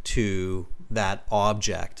heir to that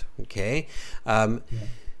object. Okay. Yeah.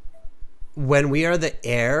 When we are the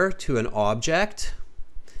heir to an object,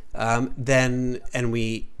 then, and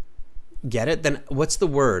we get it, then what's the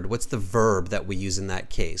word? What's the verb that we use in that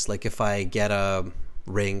case? Like if I get a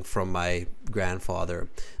ring from my grandfather,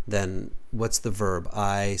 then what's the verb?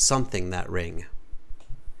 I something that ring.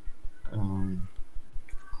 Um,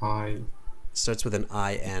 I Starts with an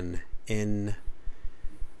in. In.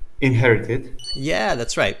 inherited. Yeah,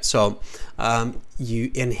 that's right. So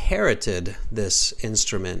you inherited this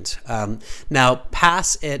instrument. Now,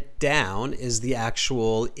 pass it down is the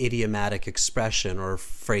actual idiomatic expression or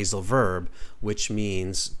phrasal verb, which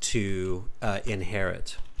means to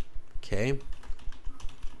inherit. Okay.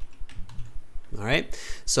 All right.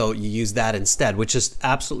 So you use that instead, which is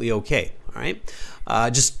absolutely okay. All right.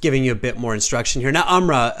 Just giving you a bit more instruction here. Now,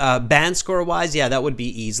 Amra, band score wise, yeah, that would be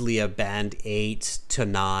easily a band 8 to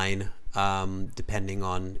 9, depending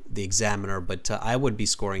on the examiner. But I would be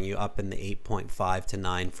scoring you up in the 8.5 to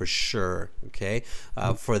 9 for sure. Okay.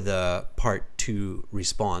 For the part 2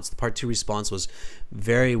 response. The part 2 response was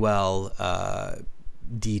very well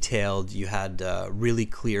detailed. You had really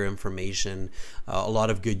clear information, a lot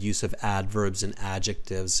of good use of adverbs and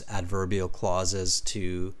adjectives, adverbial clauses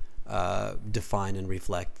to define and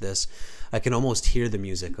reflect this. I can almost hear the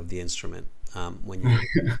music of the instrument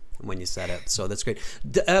when you said it. So that's great.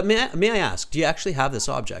 May I ask, do you actually have this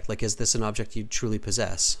object? Like, is this an object you truly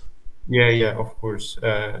possess? Yeah, yeah, of course.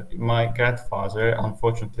 My grandfather,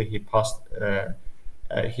 unfortunately, he passed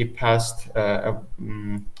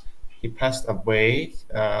he passed away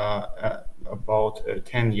about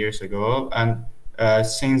 10 years ago, and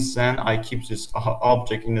since then I keep this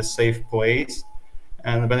object in a safe place.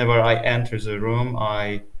 And whenever I enter the room,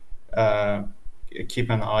 I keep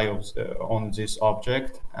an eye on this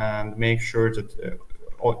object and make sure that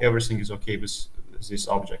everything is okay with this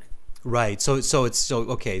object. Right. So it's so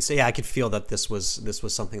okay. So yeah, I could feel that this was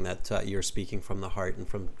something that you're speaking from the heart and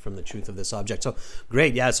from the truth of this object. So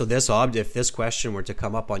great. Yeah. So this object, if this question were to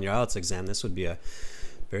come up on your IELTS exam, this would be a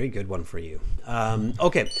very good one for you.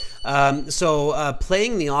 Okay. So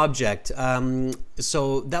playing the object.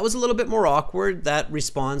 So that was a little bit more awkward. That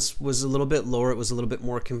response was a little bit lower. It was a little bit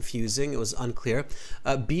more confusing. It was unclear.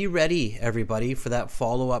 Be ready, everybody, for that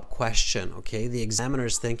follow-up question. Okay. The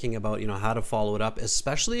examiner's thinking about, how to follow it up,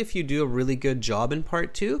 especially if you do a really good job in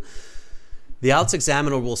part 2. The IELTS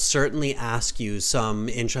examiner will certainly ask you some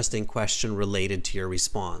interesting question related to your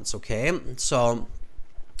response. Okay. So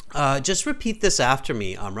just repeat this after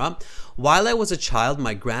me, Amra. While I was a child,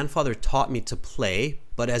 my grandfather taught me to play,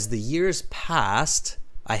 but as the years passed,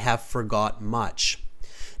 I have forgot much.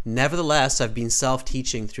 Nevertheless, I've been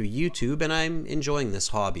self-teaching through YouTube, and I'm enjoying this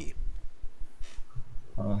hobby.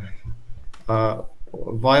 While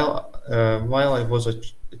I was a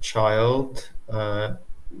child,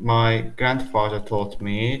 my grandfather taught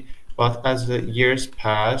me, but as the years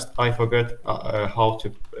passed, I forgot how to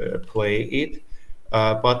play it.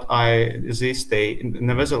 But these days,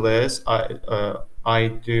 nevertheless, I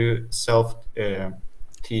do self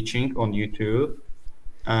teaching on YouTube,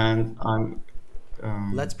 and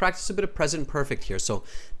Let's practice a bit of present perfect here. So,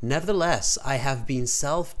 nevertheless, I have been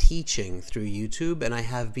self-teaching through YouTube, and I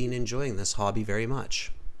have been enjoying this hobby very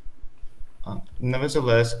much.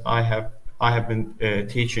 nevertheless I have been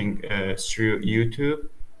teaching through YouTube,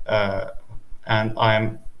 and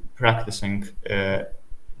I'm practicing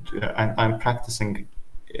and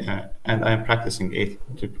I'm practicing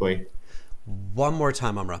it to play. One more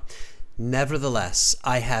time, Amra. Nevertheless,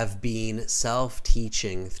 I have been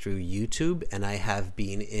self-teaching through YouTube, and I have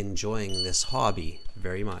been enjoying this hobby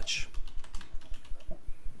very much.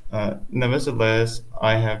 Nevertheless,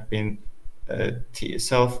 I have been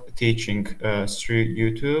self-teaching through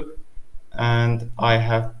YouTube, and I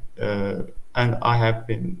have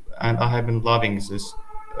been loving this.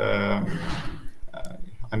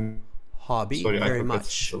 I'm Hobby sorry, I very forgot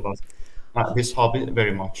much. the last. This hobby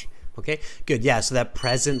very much. Okay, good. Yeah, so that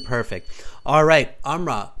present perfect. All right,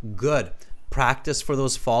 Amra, good. Practice for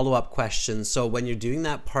those follow-up questions. So when you're doing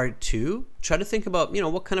that part 2, try to think about,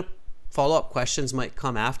 what kind of follow-up questions might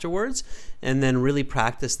come afterwards, and then really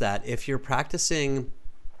practice that. If you're practicing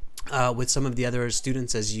with some of the other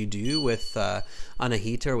students as you do with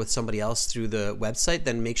Anahita or with somebody else through the website,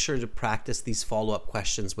 then make sure to practice these follow-up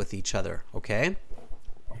questions with each other, okay?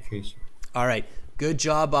 Okay, sir. All right. Good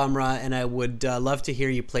job, Amra, and I would love to hear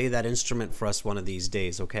you play that instrument for us one of these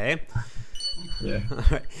days, okay? Yeah.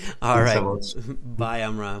 All right. Thanks a lot. Bye,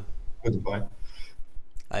 Amra. Goodbye.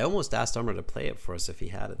 I almost asked Amra to play it for us if he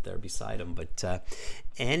had it there beside him, but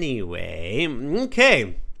anyway,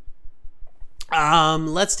 okay.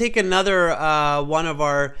 Let's take another one of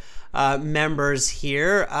our members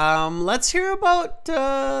here. Let's hear about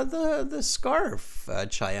the scarf.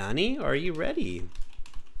 Chayani, are you ready?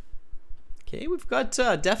 Okay, we've got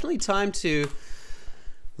definitely time to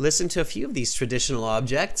listen to a few of these traditional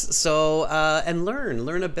objects. So, and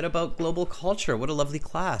learn a bit about global culture. What a lovely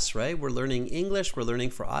class, right? We're learning English, we're learning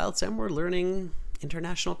for IELTS, and we're learning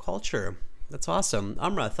international culture. That's awesome.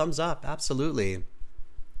 Amra, thumbs up, absolutely.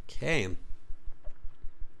 Okay.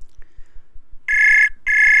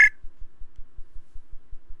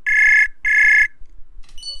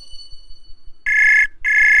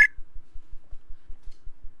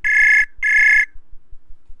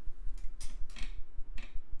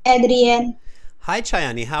 Adrian, Hi,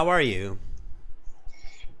 Chayani, how are you?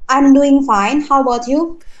 I'm doing fine. How about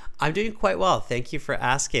you? I'm doing quite well. Thank you for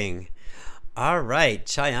asking. All right,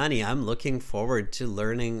 Chayani, I'm looking forward to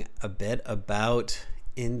learning a bit about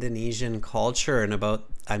Indonesian culture and about,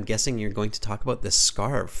 I'm guessing you're going to talk about this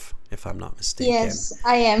scarf, if I'm not mistaken. Yes,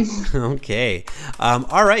 I am. Okay.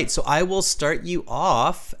 All right, so I will start you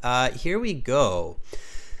off. Here we go.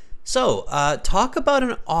 So, talk about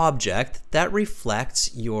an object that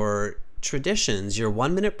reflects your traditions. Your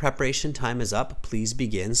 1-minute preparation time is up. Please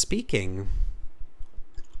begin speaking.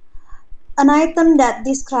 An item that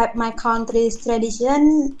describes my country's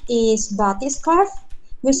tradition is batik scarf,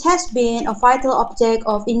 which has been a vital object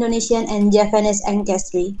of Indonesian and Japanese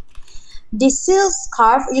ancestry. This silk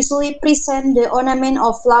scarf usually presents the ornament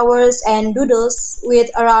of flowers and doodles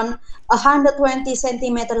with around 120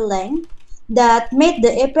 centimeter length that made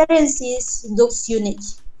the appearances look unique.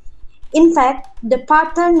 In fact, the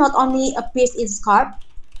pattern not only appears in scarf,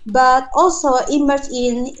 but also emerged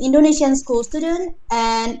in Indonesian school student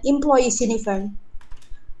and employees uniform.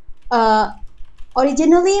 Uh,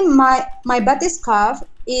 Originally, my batik scarf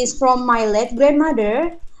is from my late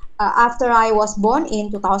grandmother after I was born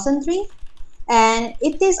in 2003. And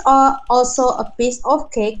it is also a piece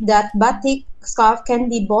of cake that batik scarf can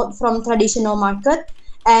be bought from traditional market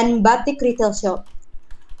and batik retail shop.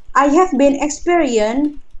 I have been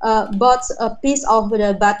experienced bought a piece of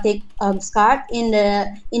the batik scarf in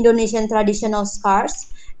the Indonesian traditional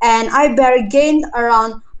scarves, and I bargained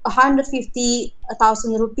around 150,000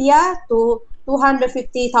 rupiah to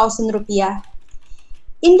 250,000 rupiah.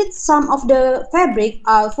 Indeed, some of the fabric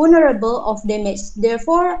are vulnerable of damage.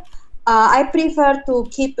 Therefore, I prefer to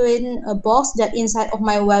keep in a box that inside of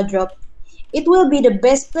my wardrobe. It will be the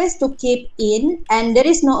best place to keep in, and there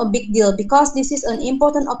is no a big deal because this is an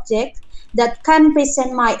important object that can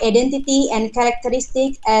present my identity and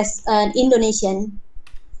characteristic as an Indonesian.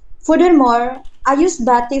 Furthermore, I use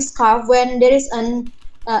batik scarf when there is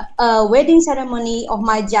a wedding ceremony of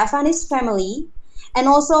my Japanese family, and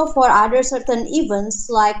also for other certain events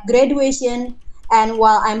like graduation and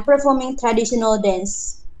while I'm performing traditional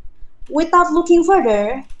dance. Without looking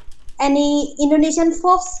further, any Indonesian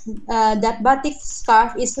folks that batik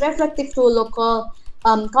scarf is reflective to local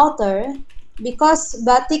culture because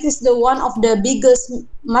batik is the one of the biggest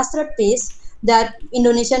masterpiece that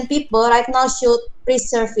Indonesian people right now should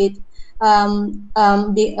preserve it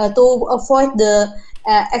to avoid the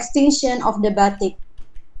extinction of the batik.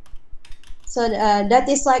 So that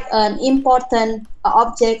is like an important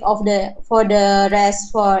object of the for the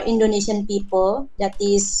rest for Indonesian people. That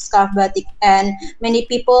is scarf batik, and many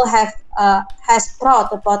people have has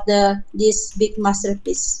proud about this big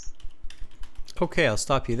masterpiece. Okay, I'll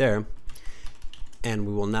stop you there. And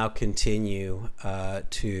we will now continue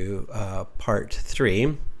to part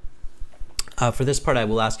 3. For this part, I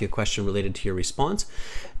will ask you a question related to your response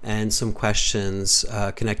and some questions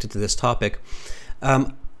connected to this topic.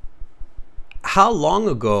 How long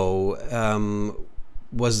ago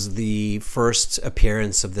was the first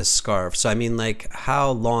appearance of this scarf? So I mean, like,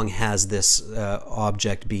 how long has this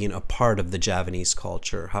object been a part of the Javanese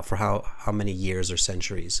culture? How many years or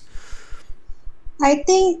centuries? I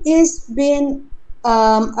think it's been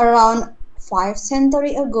around 5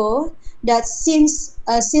 centuries ago that since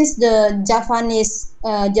the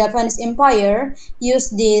Japanese Empire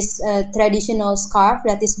used this traditional scarf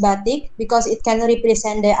that is batik because it can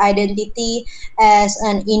represent the identity as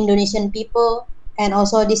an Indonesian people, and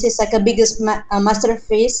also this is like a biggest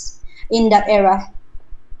masterpiece in that era.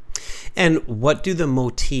 And what do the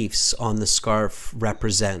motifs on the scarf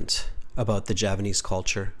represent about the Javanese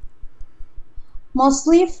culture?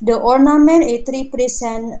 Mostly the ornament it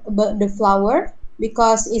represent the flower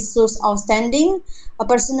because it shows outstanding. A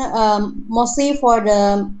person mostly for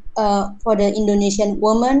the Indonesian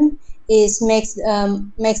woman is makes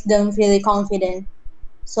them really confident.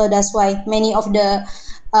 So that's why many of the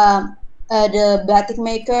batik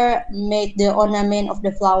maker make the ornament of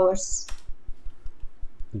the flowers.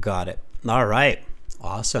 Got it. All right.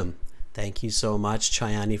 Awesome. Thank you so much,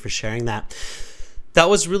 Chayani, for sharing that. That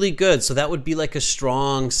was really good. So that would be like a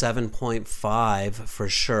strong 7.5 for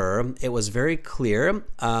sure. It was very clear,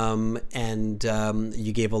 and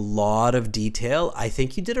you gave a lot of detail. I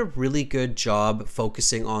think you did a really good job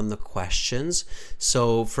focusing on the questions.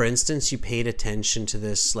 So for instance, you paid attention to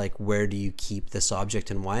this, like, where do you keep this object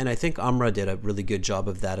and why? And I think Amra did a really good job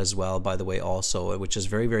of that as well, by the way, also, which is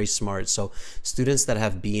very, very smart. So students that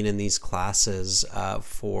have been in these classes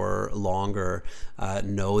for longer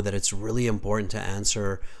know that it's really important to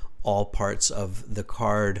answer all parts of the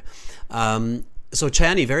card. So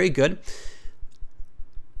Chayani, very good.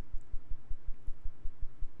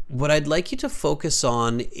 What I'd like you to focus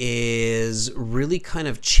on is really kind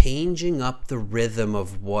of changing up the rhythm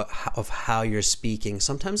of how you're speaking.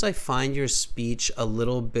 Sometimes I find your speech a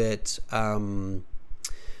little bit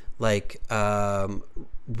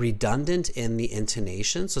redundant in the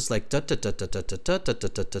intonation, so it's like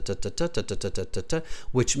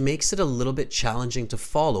which makes it a little bit challenging to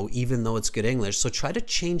follow, even though it's good English. So try to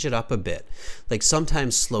change it up a bit, like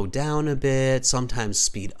sometimes slow down a bit, sometimes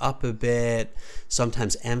speed up a bit,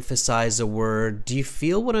 sometimes emphasize a word. Do you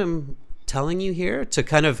feel what I'm telling you here, to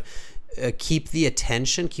kind of keep the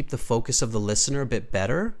attention, keep the focus of the listener a bit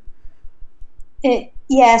better?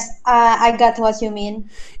 Yes, I got what you mean.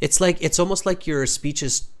 It's almost like your speech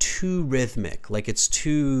is too rhythmic, like it's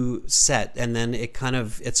too set, and then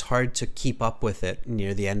it's hard to keep up with it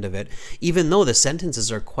near the end of it, even though the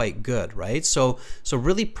sentences are quite good, right? So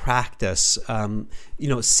really practice.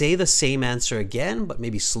 Say the same answer again, but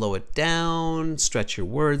maybe slow it down, stretch your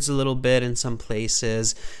words a little bit in some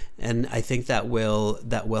places, and I think that will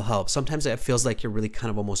help. Sometimes it feels like you're really kind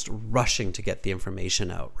of almost rushing to get the information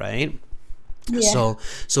out, right? Yeah.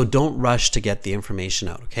 So don't rush to get the information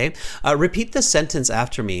out, okay? Repeat the sentence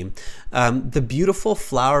after me. The beautiful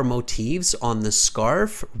flower motifs on the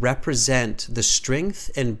scarf represent the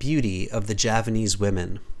strength and beauty of the Javanese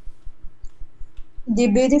women. The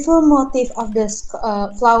beautiful motif of the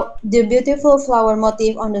the beautiful flower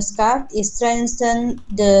motif on the scarf is strengthened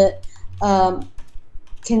the.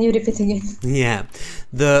 Can you repeat again? Yeah,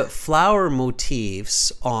 the flower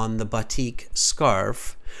motifs on the batik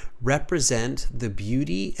scarf represent the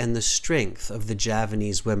beauty and the strength of the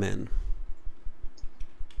Javanese women.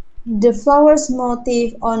 The flowers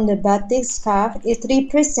motif on the batik scarf, it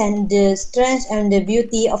represents the strength and the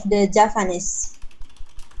beauty of the Javanese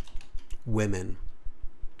women.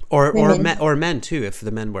 Or men too, if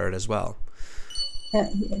the men wear it as well.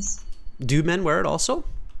 Yes. Do men wear it also?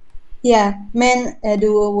 Yeah, men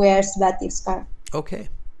do wear batik scarf. Okay.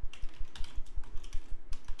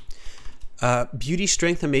 Beauty,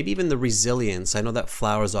 strength, and maybe even the resilience. I know that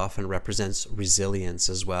flowers often represents resilience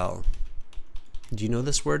as well. Do you know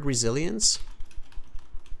this word, resilience?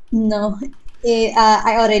 No,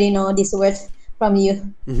 I already know this word from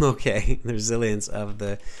you. Okay, the resilience of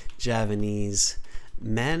the Javanese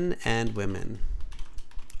men and women.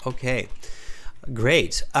 Okay.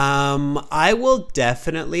 Great. I will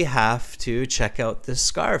definitely have to check out this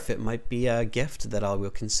scarf. It might be a gift that I will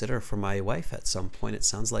consider for my wife at some point. It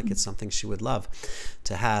sounds like it's something she would love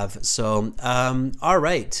to have. So, all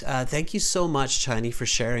right. Thank you so much, Chani, for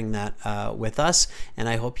sharing that with us. And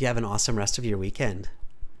I hope you have an awesome rest of your weekend.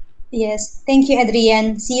 Yes. Thank you,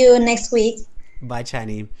 Adrian. See you next week. Bye,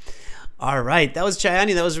 Chani. All right, that was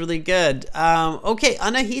Chayani. That was really good. Okay,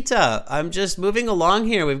 Anahita, I'm just moving along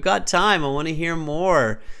here. We've got time. I want to hear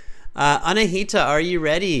more. Anahita, are you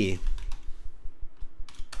ready?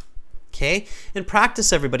 Okay, and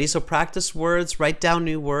practice, everybody. So practice words, write down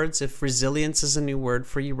new words. If resilience is a new word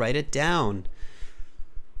for you, write it down.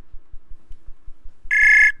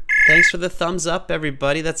 Thanks for the thumbs up,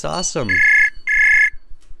 everybody. That's awesome.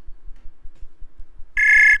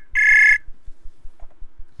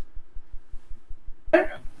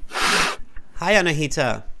 Hi,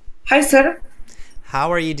 Anahita. Hi, sir.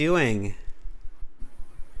 How are you doing?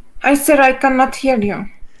 Hi, sir. I cannot hear you.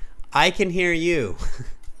 I can hear you.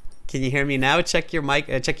 Can you hear me now? Check your mic.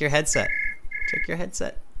 Check your headset. Check your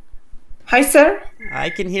headset. Hi, sir.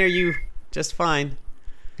 I can hear you just fine.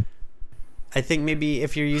 I think maybe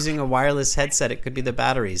if you're using a wireless headset, it could be the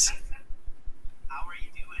batteries. How are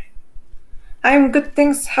you doing? I'm good,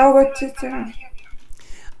 thanks. How about you, sir?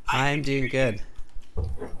 I'm doing good.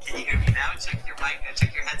 Can you hear me now? Check your mic.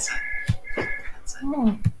 Check your headset.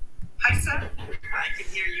 Oh. Hi, sir. I can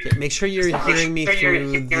hear you. Okay, make sure you're hearing me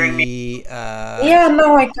through the. Yeah,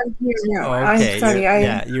 no, I can hear you. Oh, I'm okay. sorry.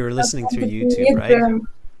 Yeah, you were listening through YouTube, right?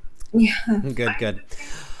 Yeah. Good, good.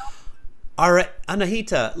 All right,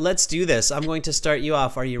 Anahita, let's do this. I'm going to start you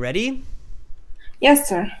off. Are you ready? Yes,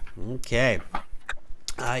 sir. Okay.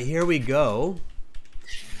 Here we go.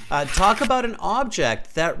 Talk about an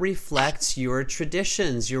object that reflects your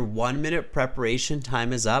traditions. Your 1-minute preparation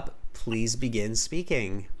time is up. Please begin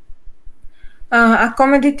speaking. A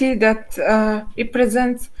commodity that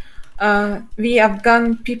represents we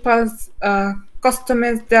Afghan people's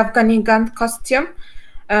costumes, the Afghani Gan costume.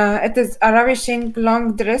 It is a ravishing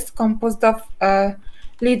long dress composed of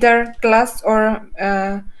leather, glass, or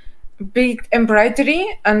bead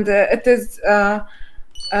embroidery, and it is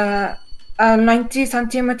 90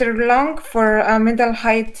 centimeter long for middle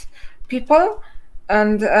height people,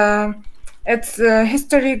 and its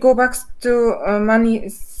history go back to many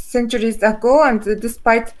centuries ago, and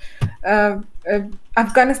despite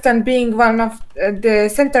Afghanistan being one of the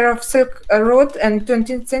center of Silk Road in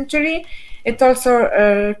 20th century, it also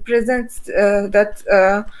represents that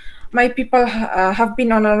my people have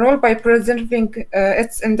been on a roll by preserving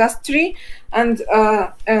its industry, and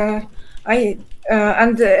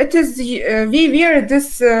it is we wear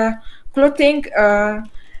this clothing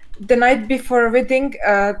the night before wedding,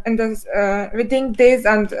 in the wedding days,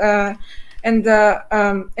 and in the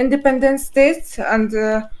Independence Days, and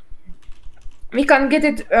we can get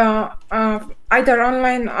it either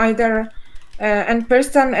online, either in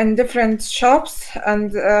person in different shops,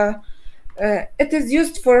 and it is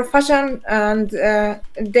used for fashion and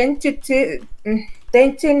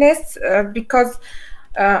daintiness, because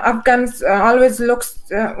Afghans always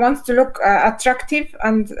wants to look attractive,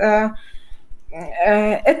 and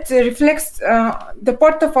it reflects the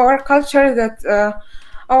part of our culture that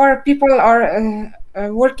our people are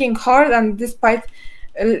working hard, and despite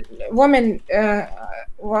women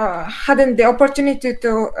hadn't the opportunity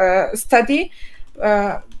to study,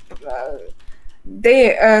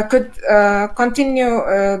 they could continue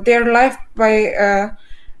their life by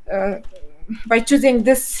choosing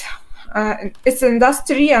this its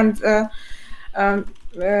industry, and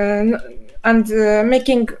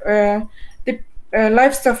making the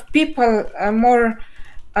lives of people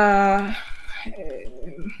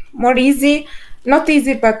more easy, not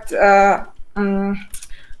easy, but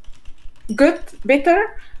good,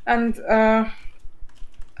 better, and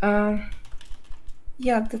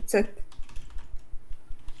yeah, that's it.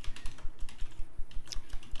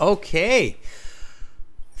 Okay.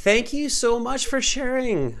 Thank you so much for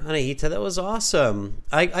sharing, Anahita. That was awesome.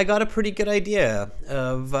 I got a pretty good idea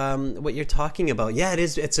of what you're talking about. Yeah, it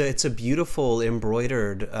is. It's a beautiful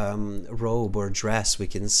embroidered robe or dress, we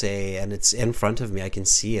can say, and it's in front of me. I can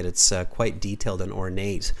see it. It's quite detailed and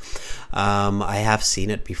ornate. I have seen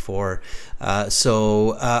it before.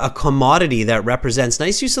 So a commodity that represents,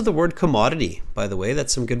 nice use of the word commodity, by the way.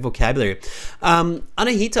 That's some good vocabulary.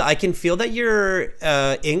 Anahita, I can feel that your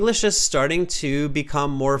English is starting to become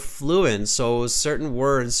more fluent. So certain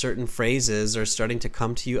words, certain phrases are starting to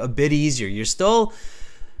come to you a bit easier. You're still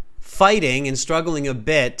fighting and struggling a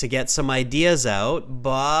bit to get some ideas out,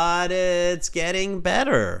 but it's getting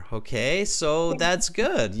better. Okay, so that's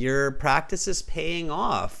good. Your practice is paying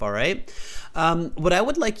off. All right. What I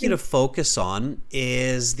would like you to focus on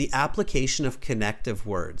is the application of connective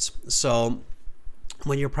words. So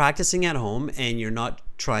when you're practicing at home and you're not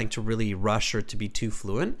trying to really rush or to be too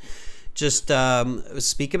fluent, just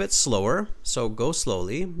speak a bit slower. So go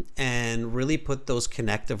slowly and really put those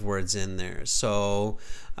connective words in there. So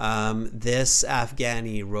this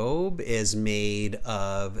Afghani robe is made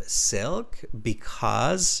of silk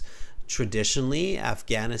because traditionally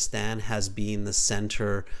Afghanistan has been the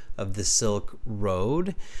center of the Silk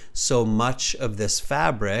Road. So much of this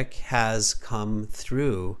fabric has come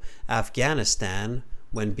through Afghanistan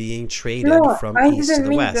when being traded from east to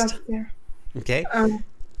the west. Okay.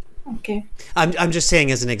 Okay. I'm just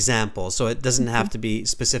saying as an example, so it doesn't have to be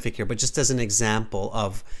specific here, but just as an example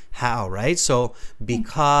of how, right? So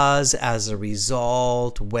because, as a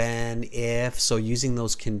result, when, if, so using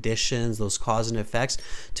those conditions, those cause and effects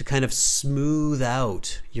to kind of smooth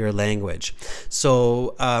out your language.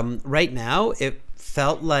 So right now it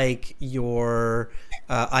felt like your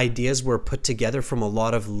ideas were put together from a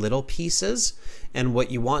lot of little pieces, and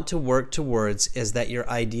what you want to work towards is that your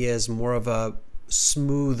idea is more of a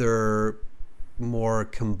smoother, more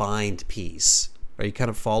combined piece. Are you kind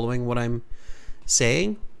of following what I'm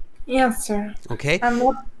saying? Yes, sir. Okay.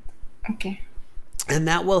 Okay. And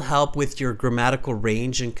that will help with your grammatical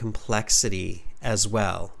range and complexity as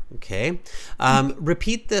well. Okay.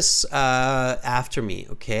 Repeat this after me.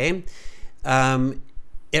 Okay.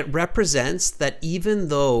 It represents that even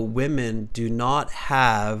though women do not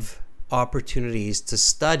have opportunities to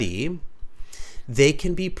study, they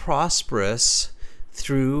can be prosperous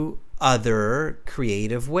through other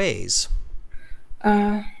creative ways.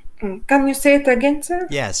 Can you say it again, sir?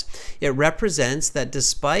 Yes, it represents that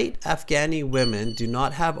despite Afghani women do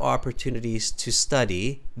not have opportunities to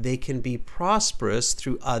study, they can be prosperous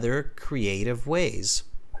through other creative ways.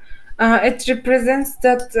 It represents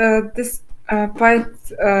that despite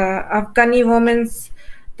Afghani women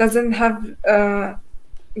doesn't have the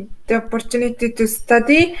opportunity to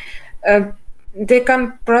study, they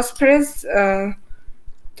can prosperous.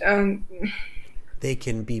 They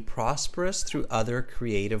can be prosperous through other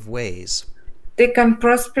creative ways. They can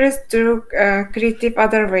prosperous through creative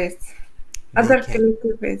other ways.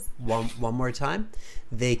 Creative ways. One more time.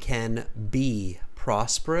 They can be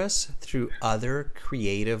prosperous through other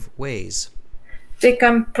creative ways. They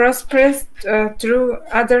can prosperous through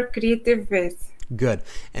other creative ways. Good.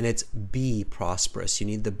 And it's be prosperous. You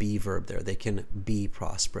need the be verb there. They can be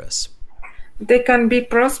prosperous. They can be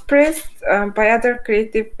prosperous by other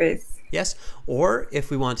creative ways. Yes. Or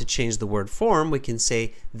if we want to change the word form, we can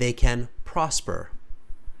say they can prosper.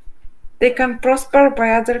 They can prosper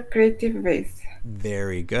by other creative ways.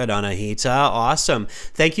 Very good, Anahita. Awesome.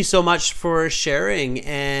 Thank you so much for sharing,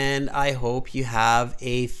 and I hope you have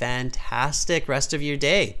a fantastic rest of your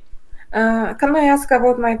day. Can I ask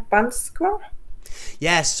about my band score?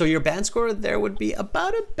 Yes, so your band score there would be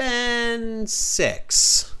about a band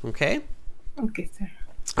 6. Okay? Okay, sir.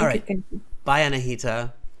 All right. Thank you. Bye,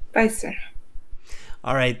 Anahita. Bye, sir.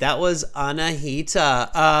 All right, that was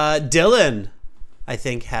Anahita. Dylan, I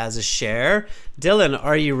think, has a share. Dylan,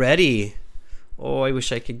 are you ready? Oh, I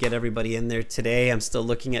wish I could get everybody in there today. I'm still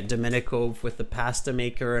looking at Domenico with the pasta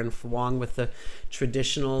maker and Wong with the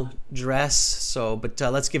traditional dress. So, but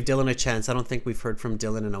let's give Dylan a chance. I don't think we've heard from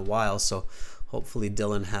Dylan in a while, so hopefully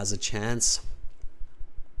Dylan has a chance.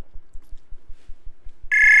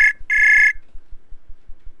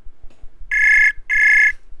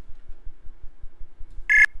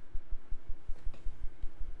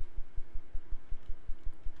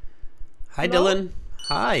 Hi, Hello? Dylan.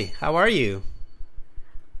 Hi, how are you?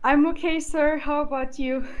 I'm okay, sir. How about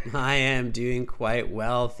you? I am doing quite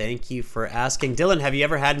well. Thank you for asking. Dylan, have you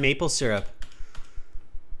ever had maple syrup?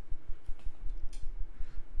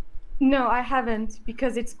 No, I haven't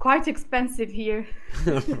because it's quite expensive here.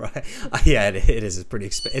 Right. Yeah, it is. It's pretty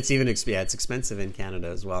expensive. It's even it's expensive in Canada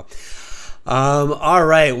as well. All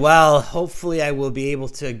right. Well, hopefully I will be able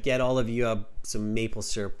to get all of you some maple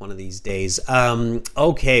syrup one of these days.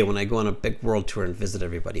 Okay, when I go on a big world tour and visit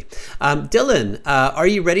everybody. Dylan, are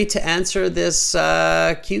you ready to answer this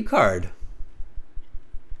cue card?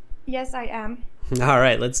 Yes, I am. All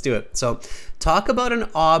right, let's do it. So talk about an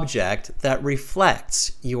object that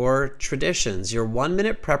reflects your traditions. Your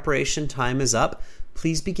 1-minute preparation time is up.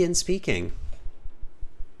 Please begin speaking.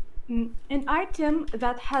 An item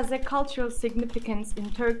that has a cultural significance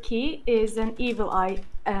in Turkey is an evil eye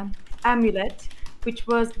amulet, which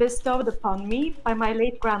was bestowed upon me by my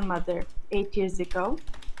late grandmother 8 years ago.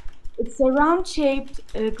 It's a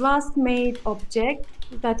round-shaped, glass-made object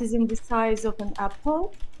that is in the size of an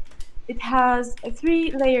apple. It has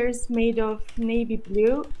 3 layers made of navy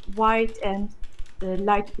blue, white, and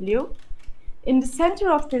light blue. In the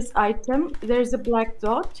center of this item, there's a black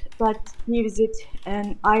dot that gives it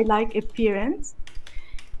an eye-like appearance.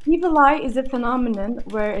 Evil eye is a phenomenon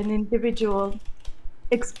where an individual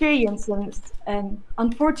experiences an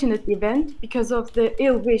unfortunate event because of the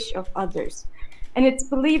ill wish of others. And it's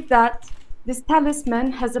believed that this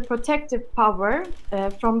talisman has a protective power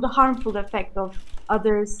from the harmful effect of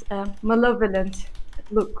others' malevolent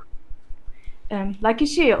look, like a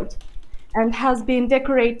shield, and has been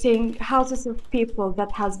decorating houses of people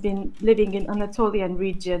that has been living in Anatolian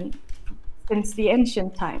region since the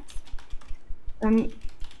ancient times.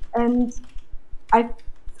 And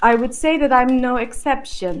I would say that I'm no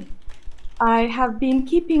exception. I have been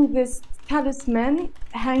keeping this talisman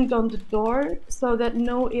hanged on the door so that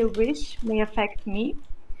no ill wish may affect me.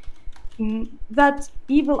 That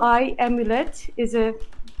evil eye amulet is a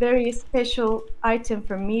very special item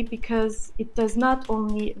for me because it does not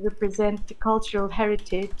only represent the cultural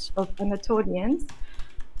heritage of Anatolians,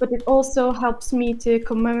 but it also helps me to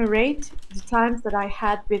commemorate the times that I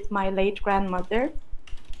had with my late grandmother,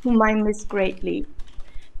 whom I miss greatly.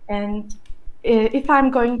 And if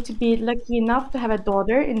I'm going to be lucky enough to have a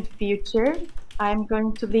daughter in the future, I'm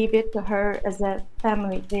going to leave it to her as a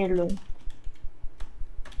family heirloom.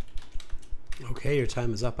 Okay, your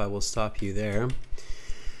time is up. I will stop you there.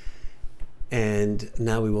 And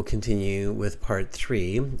now we will continue with part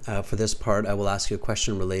 3. For this part, I will ask you a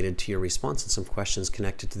question related to your response and some questions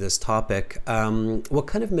connected to this topic. What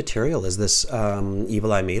kind of material is this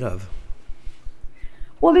evil eye made of?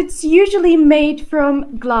 Well, it's usually made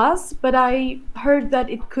from glass, but I heard that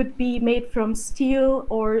it could be made from steel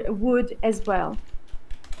or wood as well.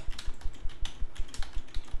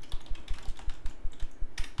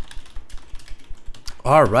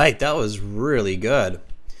 All right, that was really good.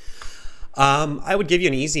 I would give you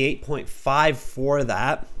an easy 8.5 for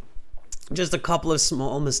that. Just a couple of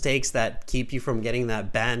small mistakes that keep you from getting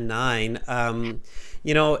that band 9.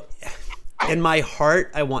 You know, in my heart,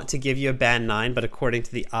 I want to give you a band 9, but according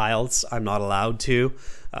to the IELTS, I'm not allowed to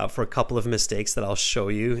for a couple of mistakes that I'll show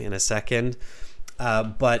you in a second.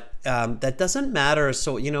 But that doesn't matter.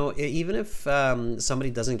 So, you know, even if somebody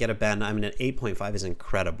doesn't get a band, I mean, an 8.5 is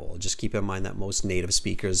incredible. Just keep in mind that most native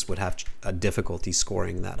speakers would have a difficulty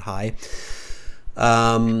scoring that high.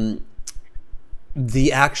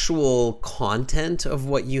 The actual content of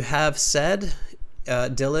what you have said,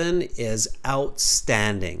 Dylan, is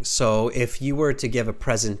outstanding. So if you were to give a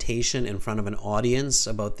presentation in front of an audience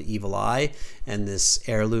about the evil eye and this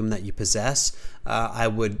heirloom that you possess, I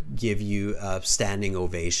would give you a standing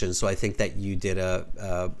ovation. So I think that you did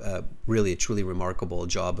a really a truly remarkable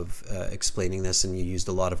job of explaining this, and you used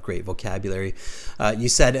a lot of great vocabulary. You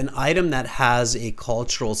said an item that has a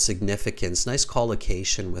cultural significance. Nice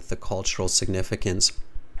collocation with the cultural significance.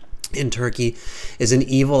 In Turkey is an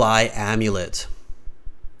evil eye amulet.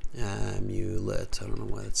 Amulet. I don't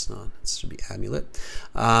know why it's not. It should be amulet.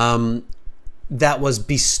 That was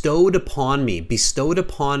bestowed upon me. Bestowed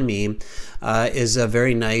upon me is a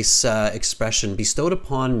very nice expression. Bestowed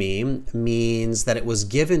upon me means that it was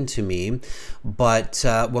given to me. But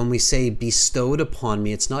when we say bestowed upon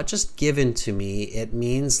me, it's not just given to me. It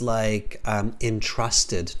means like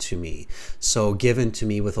entrusted to me. So given to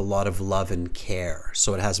me with a lot of love and care.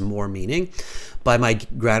 So it has more meaning. By my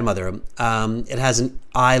grandmother. It has an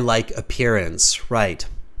eye-like appearance, right?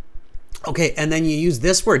 Okay, and then you use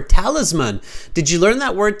this word, talisman. Did you learn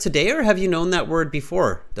that word today, or have you known that word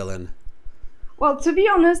before, Dylan? Well, to be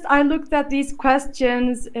honest, I looked at these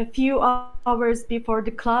questions a few hours before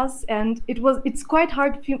the class, and it's quite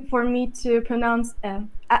hard for me to pronounce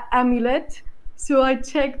amulet. So I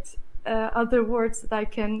checked other words that I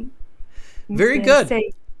can very good.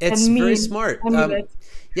 Say. It's very smart.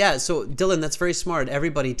 Yeah, so Dylan, that's very smart.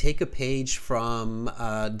 Everybody take a page from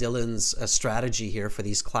Dylan's strategy here for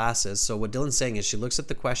these classes. So what Dylan's saying is she looks at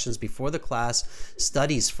the questions before the class,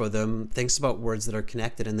 studies for them, thinks about words that are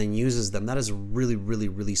connected, and then uses them. That is really, really,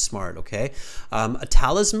 really smart, okay? A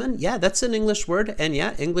talisman, yeah, that's an English word, and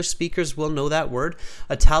yeah, English speakers will know that word.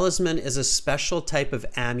 A talisman is a special type of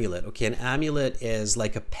amulet, okay? An amulet is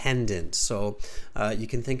like a pendant. So you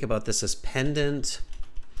can think about this as pendant,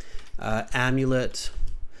 amulet,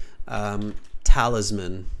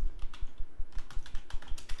 talisman.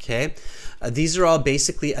 Okay, these are all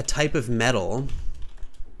basically a type of metal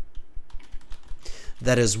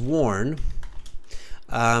that is worn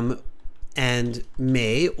and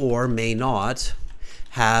may or may not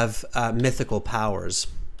have mythical powers.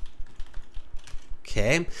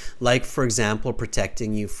 Okay, like for example,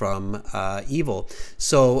 protecting you from evil.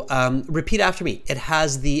 So repeat after me. It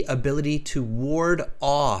has the ability to ward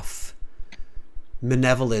off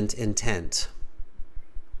malevolent intent.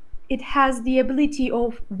 It has the ability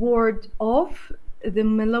of ward off the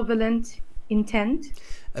malevolent intent.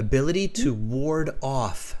 Ability to ward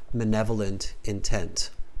off malevolent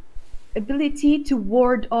intent. Ability to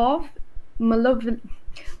ward off malevolent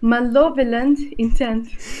intent.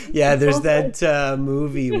 Yeah, there's that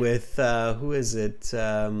movie with who is it?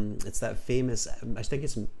 It's that famous. I think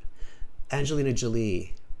it's Angelina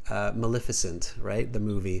Jolie. Maleficent, right? The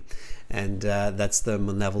movie, and that's the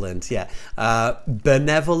malevolent. Yeah,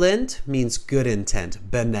 benevolent means good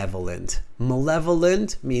intent. Benevolent.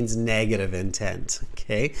 Malevolent means negative intent.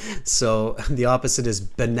 Okay, so the opposite is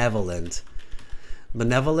benevolent.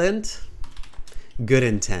 Benevolent, good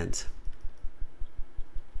intent.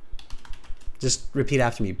 Just repeat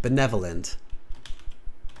after me. Benevolent.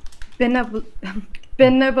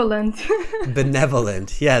 Benevolent.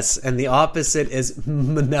 Benevolent, yes. And the opposite is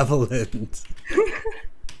malevolent.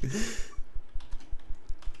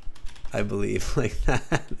 I believe, like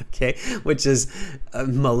that, okay? Which is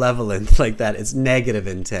malevolent, like that. It's negative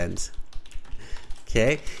intent.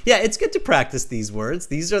 Okay? Yeah, it's good to practice these words.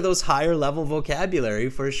 These are those higher level vocabulary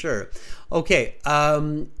for sure. Okay,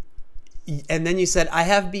 and then you said, I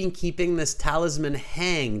have been keeping this talisman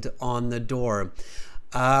hanged on the door.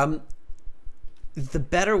 the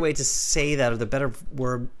better way to say that, or the better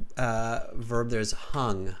verb there is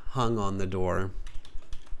hung on the door.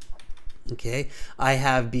 Okay, I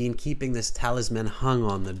have been keeping this talisman hung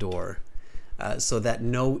on the door so that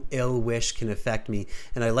no ill wish can affect me.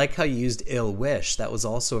 And I like how you used ill wish. That was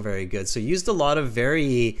also very good. So you used a lot of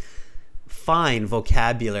very fine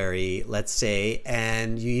vocabulary, let's say,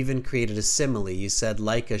 and you even created a simile. You said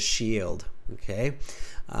like a shield. Okay,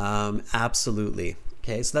 absolutely.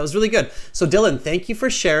 Okay, so that was really good. So Dylan, thank you for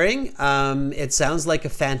sharing. It sounds like a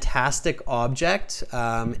fantastic object,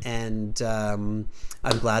 and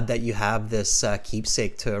I'm glad that you have this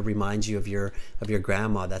keepsake to remind you of your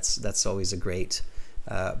grandma. That's always a great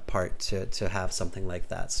part to have something like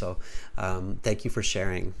that. So thank you for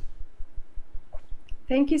sharing.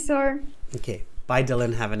 Thank you, sir. Okay, bye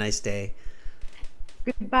Dylan. Have a nice day.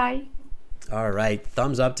 Goodbye. All right,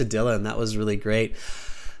 thumbs up to Dylan. That was really great.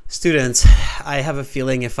 Students, I have a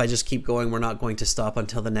feeling if I just keep going, we're not going to stop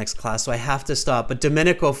until the next class, so I have to stop. But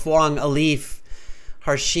Domenico, Fuang, Alif,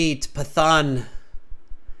 Harshit, Pathan,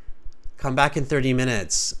 come back in 30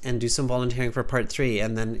 minutes and do some volunteering for part 3,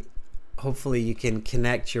 and then hopefully you can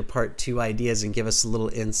connect your part 2 ideas and give us a little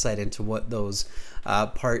insight into what those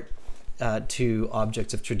part 2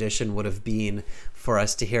 objects of tradition would have been for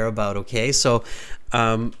us to hear about. Okay, so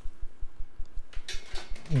don't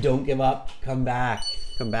give up. Come back.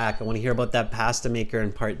 Come back. I want to hear about that pasta maker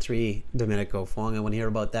in part 3, Domenico Fong. I want to hear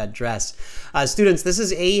about that dress. Students, this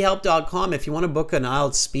is aehelp.com. If you want to book an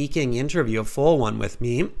IELTS speaking interview, a full one with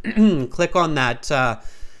me, click on that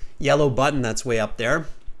yellow button that's way up there.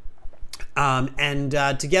 And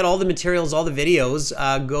to get all the materials, all the videos,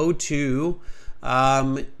 go to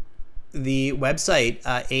the website,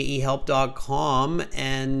 aehelp.com,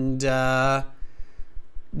 and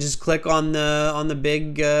just click on the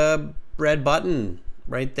big red button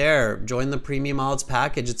right there. Join the premium IELTS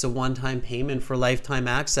package. It's a one-time payment for lifetime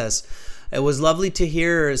access. It was lovely to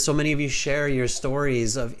hear so many of you share your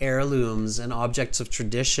stories of heirlooms and objects of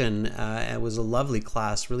tradition. It was a lovely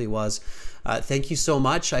class, really was. Thank you so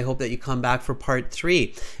much. I hope that you come back for part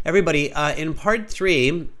 3. Everybody, in part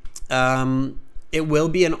 3, it will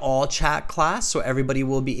be an all chat class, so everybody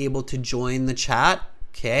will be able to join the chat.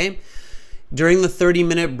 Okay. During the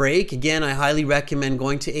 30-minute break, again, I highly recommend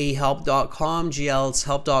going to aehelp.com,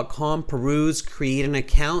 glshelp.com, peruse, create an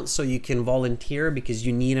account so you can volunteer, because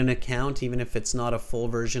you need an account, even if it's not a full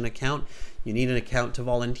version account. You need an account to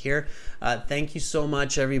volunteer. Thank you so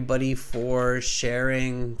much, everybody, for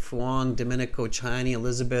sharing. Fuang, Domenico, Chani,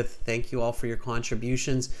 Elizabeth, thank you all for your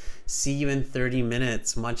contributions. See you in 30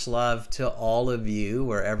 minutes. Much love to all of you,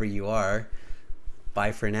 wherever you are.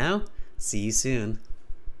 Bye for now. See you soon.